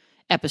any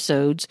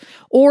episodes.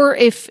 Or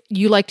if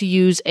you like to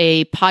use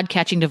a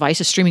podcatching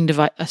device, a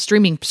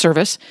streaming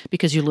service,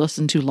 because you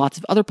listen to lots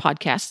of other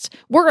podcasts,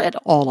 we're at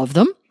all of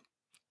them.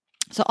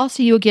 So I'll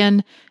see you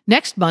again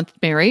next month,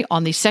 Mary,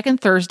 on the second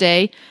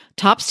Thursday.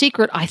 Top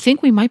secret, I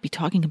think we might be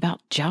talking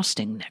about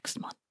jousting next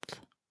month.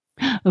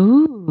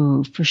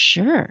 Ooh, for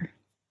sure.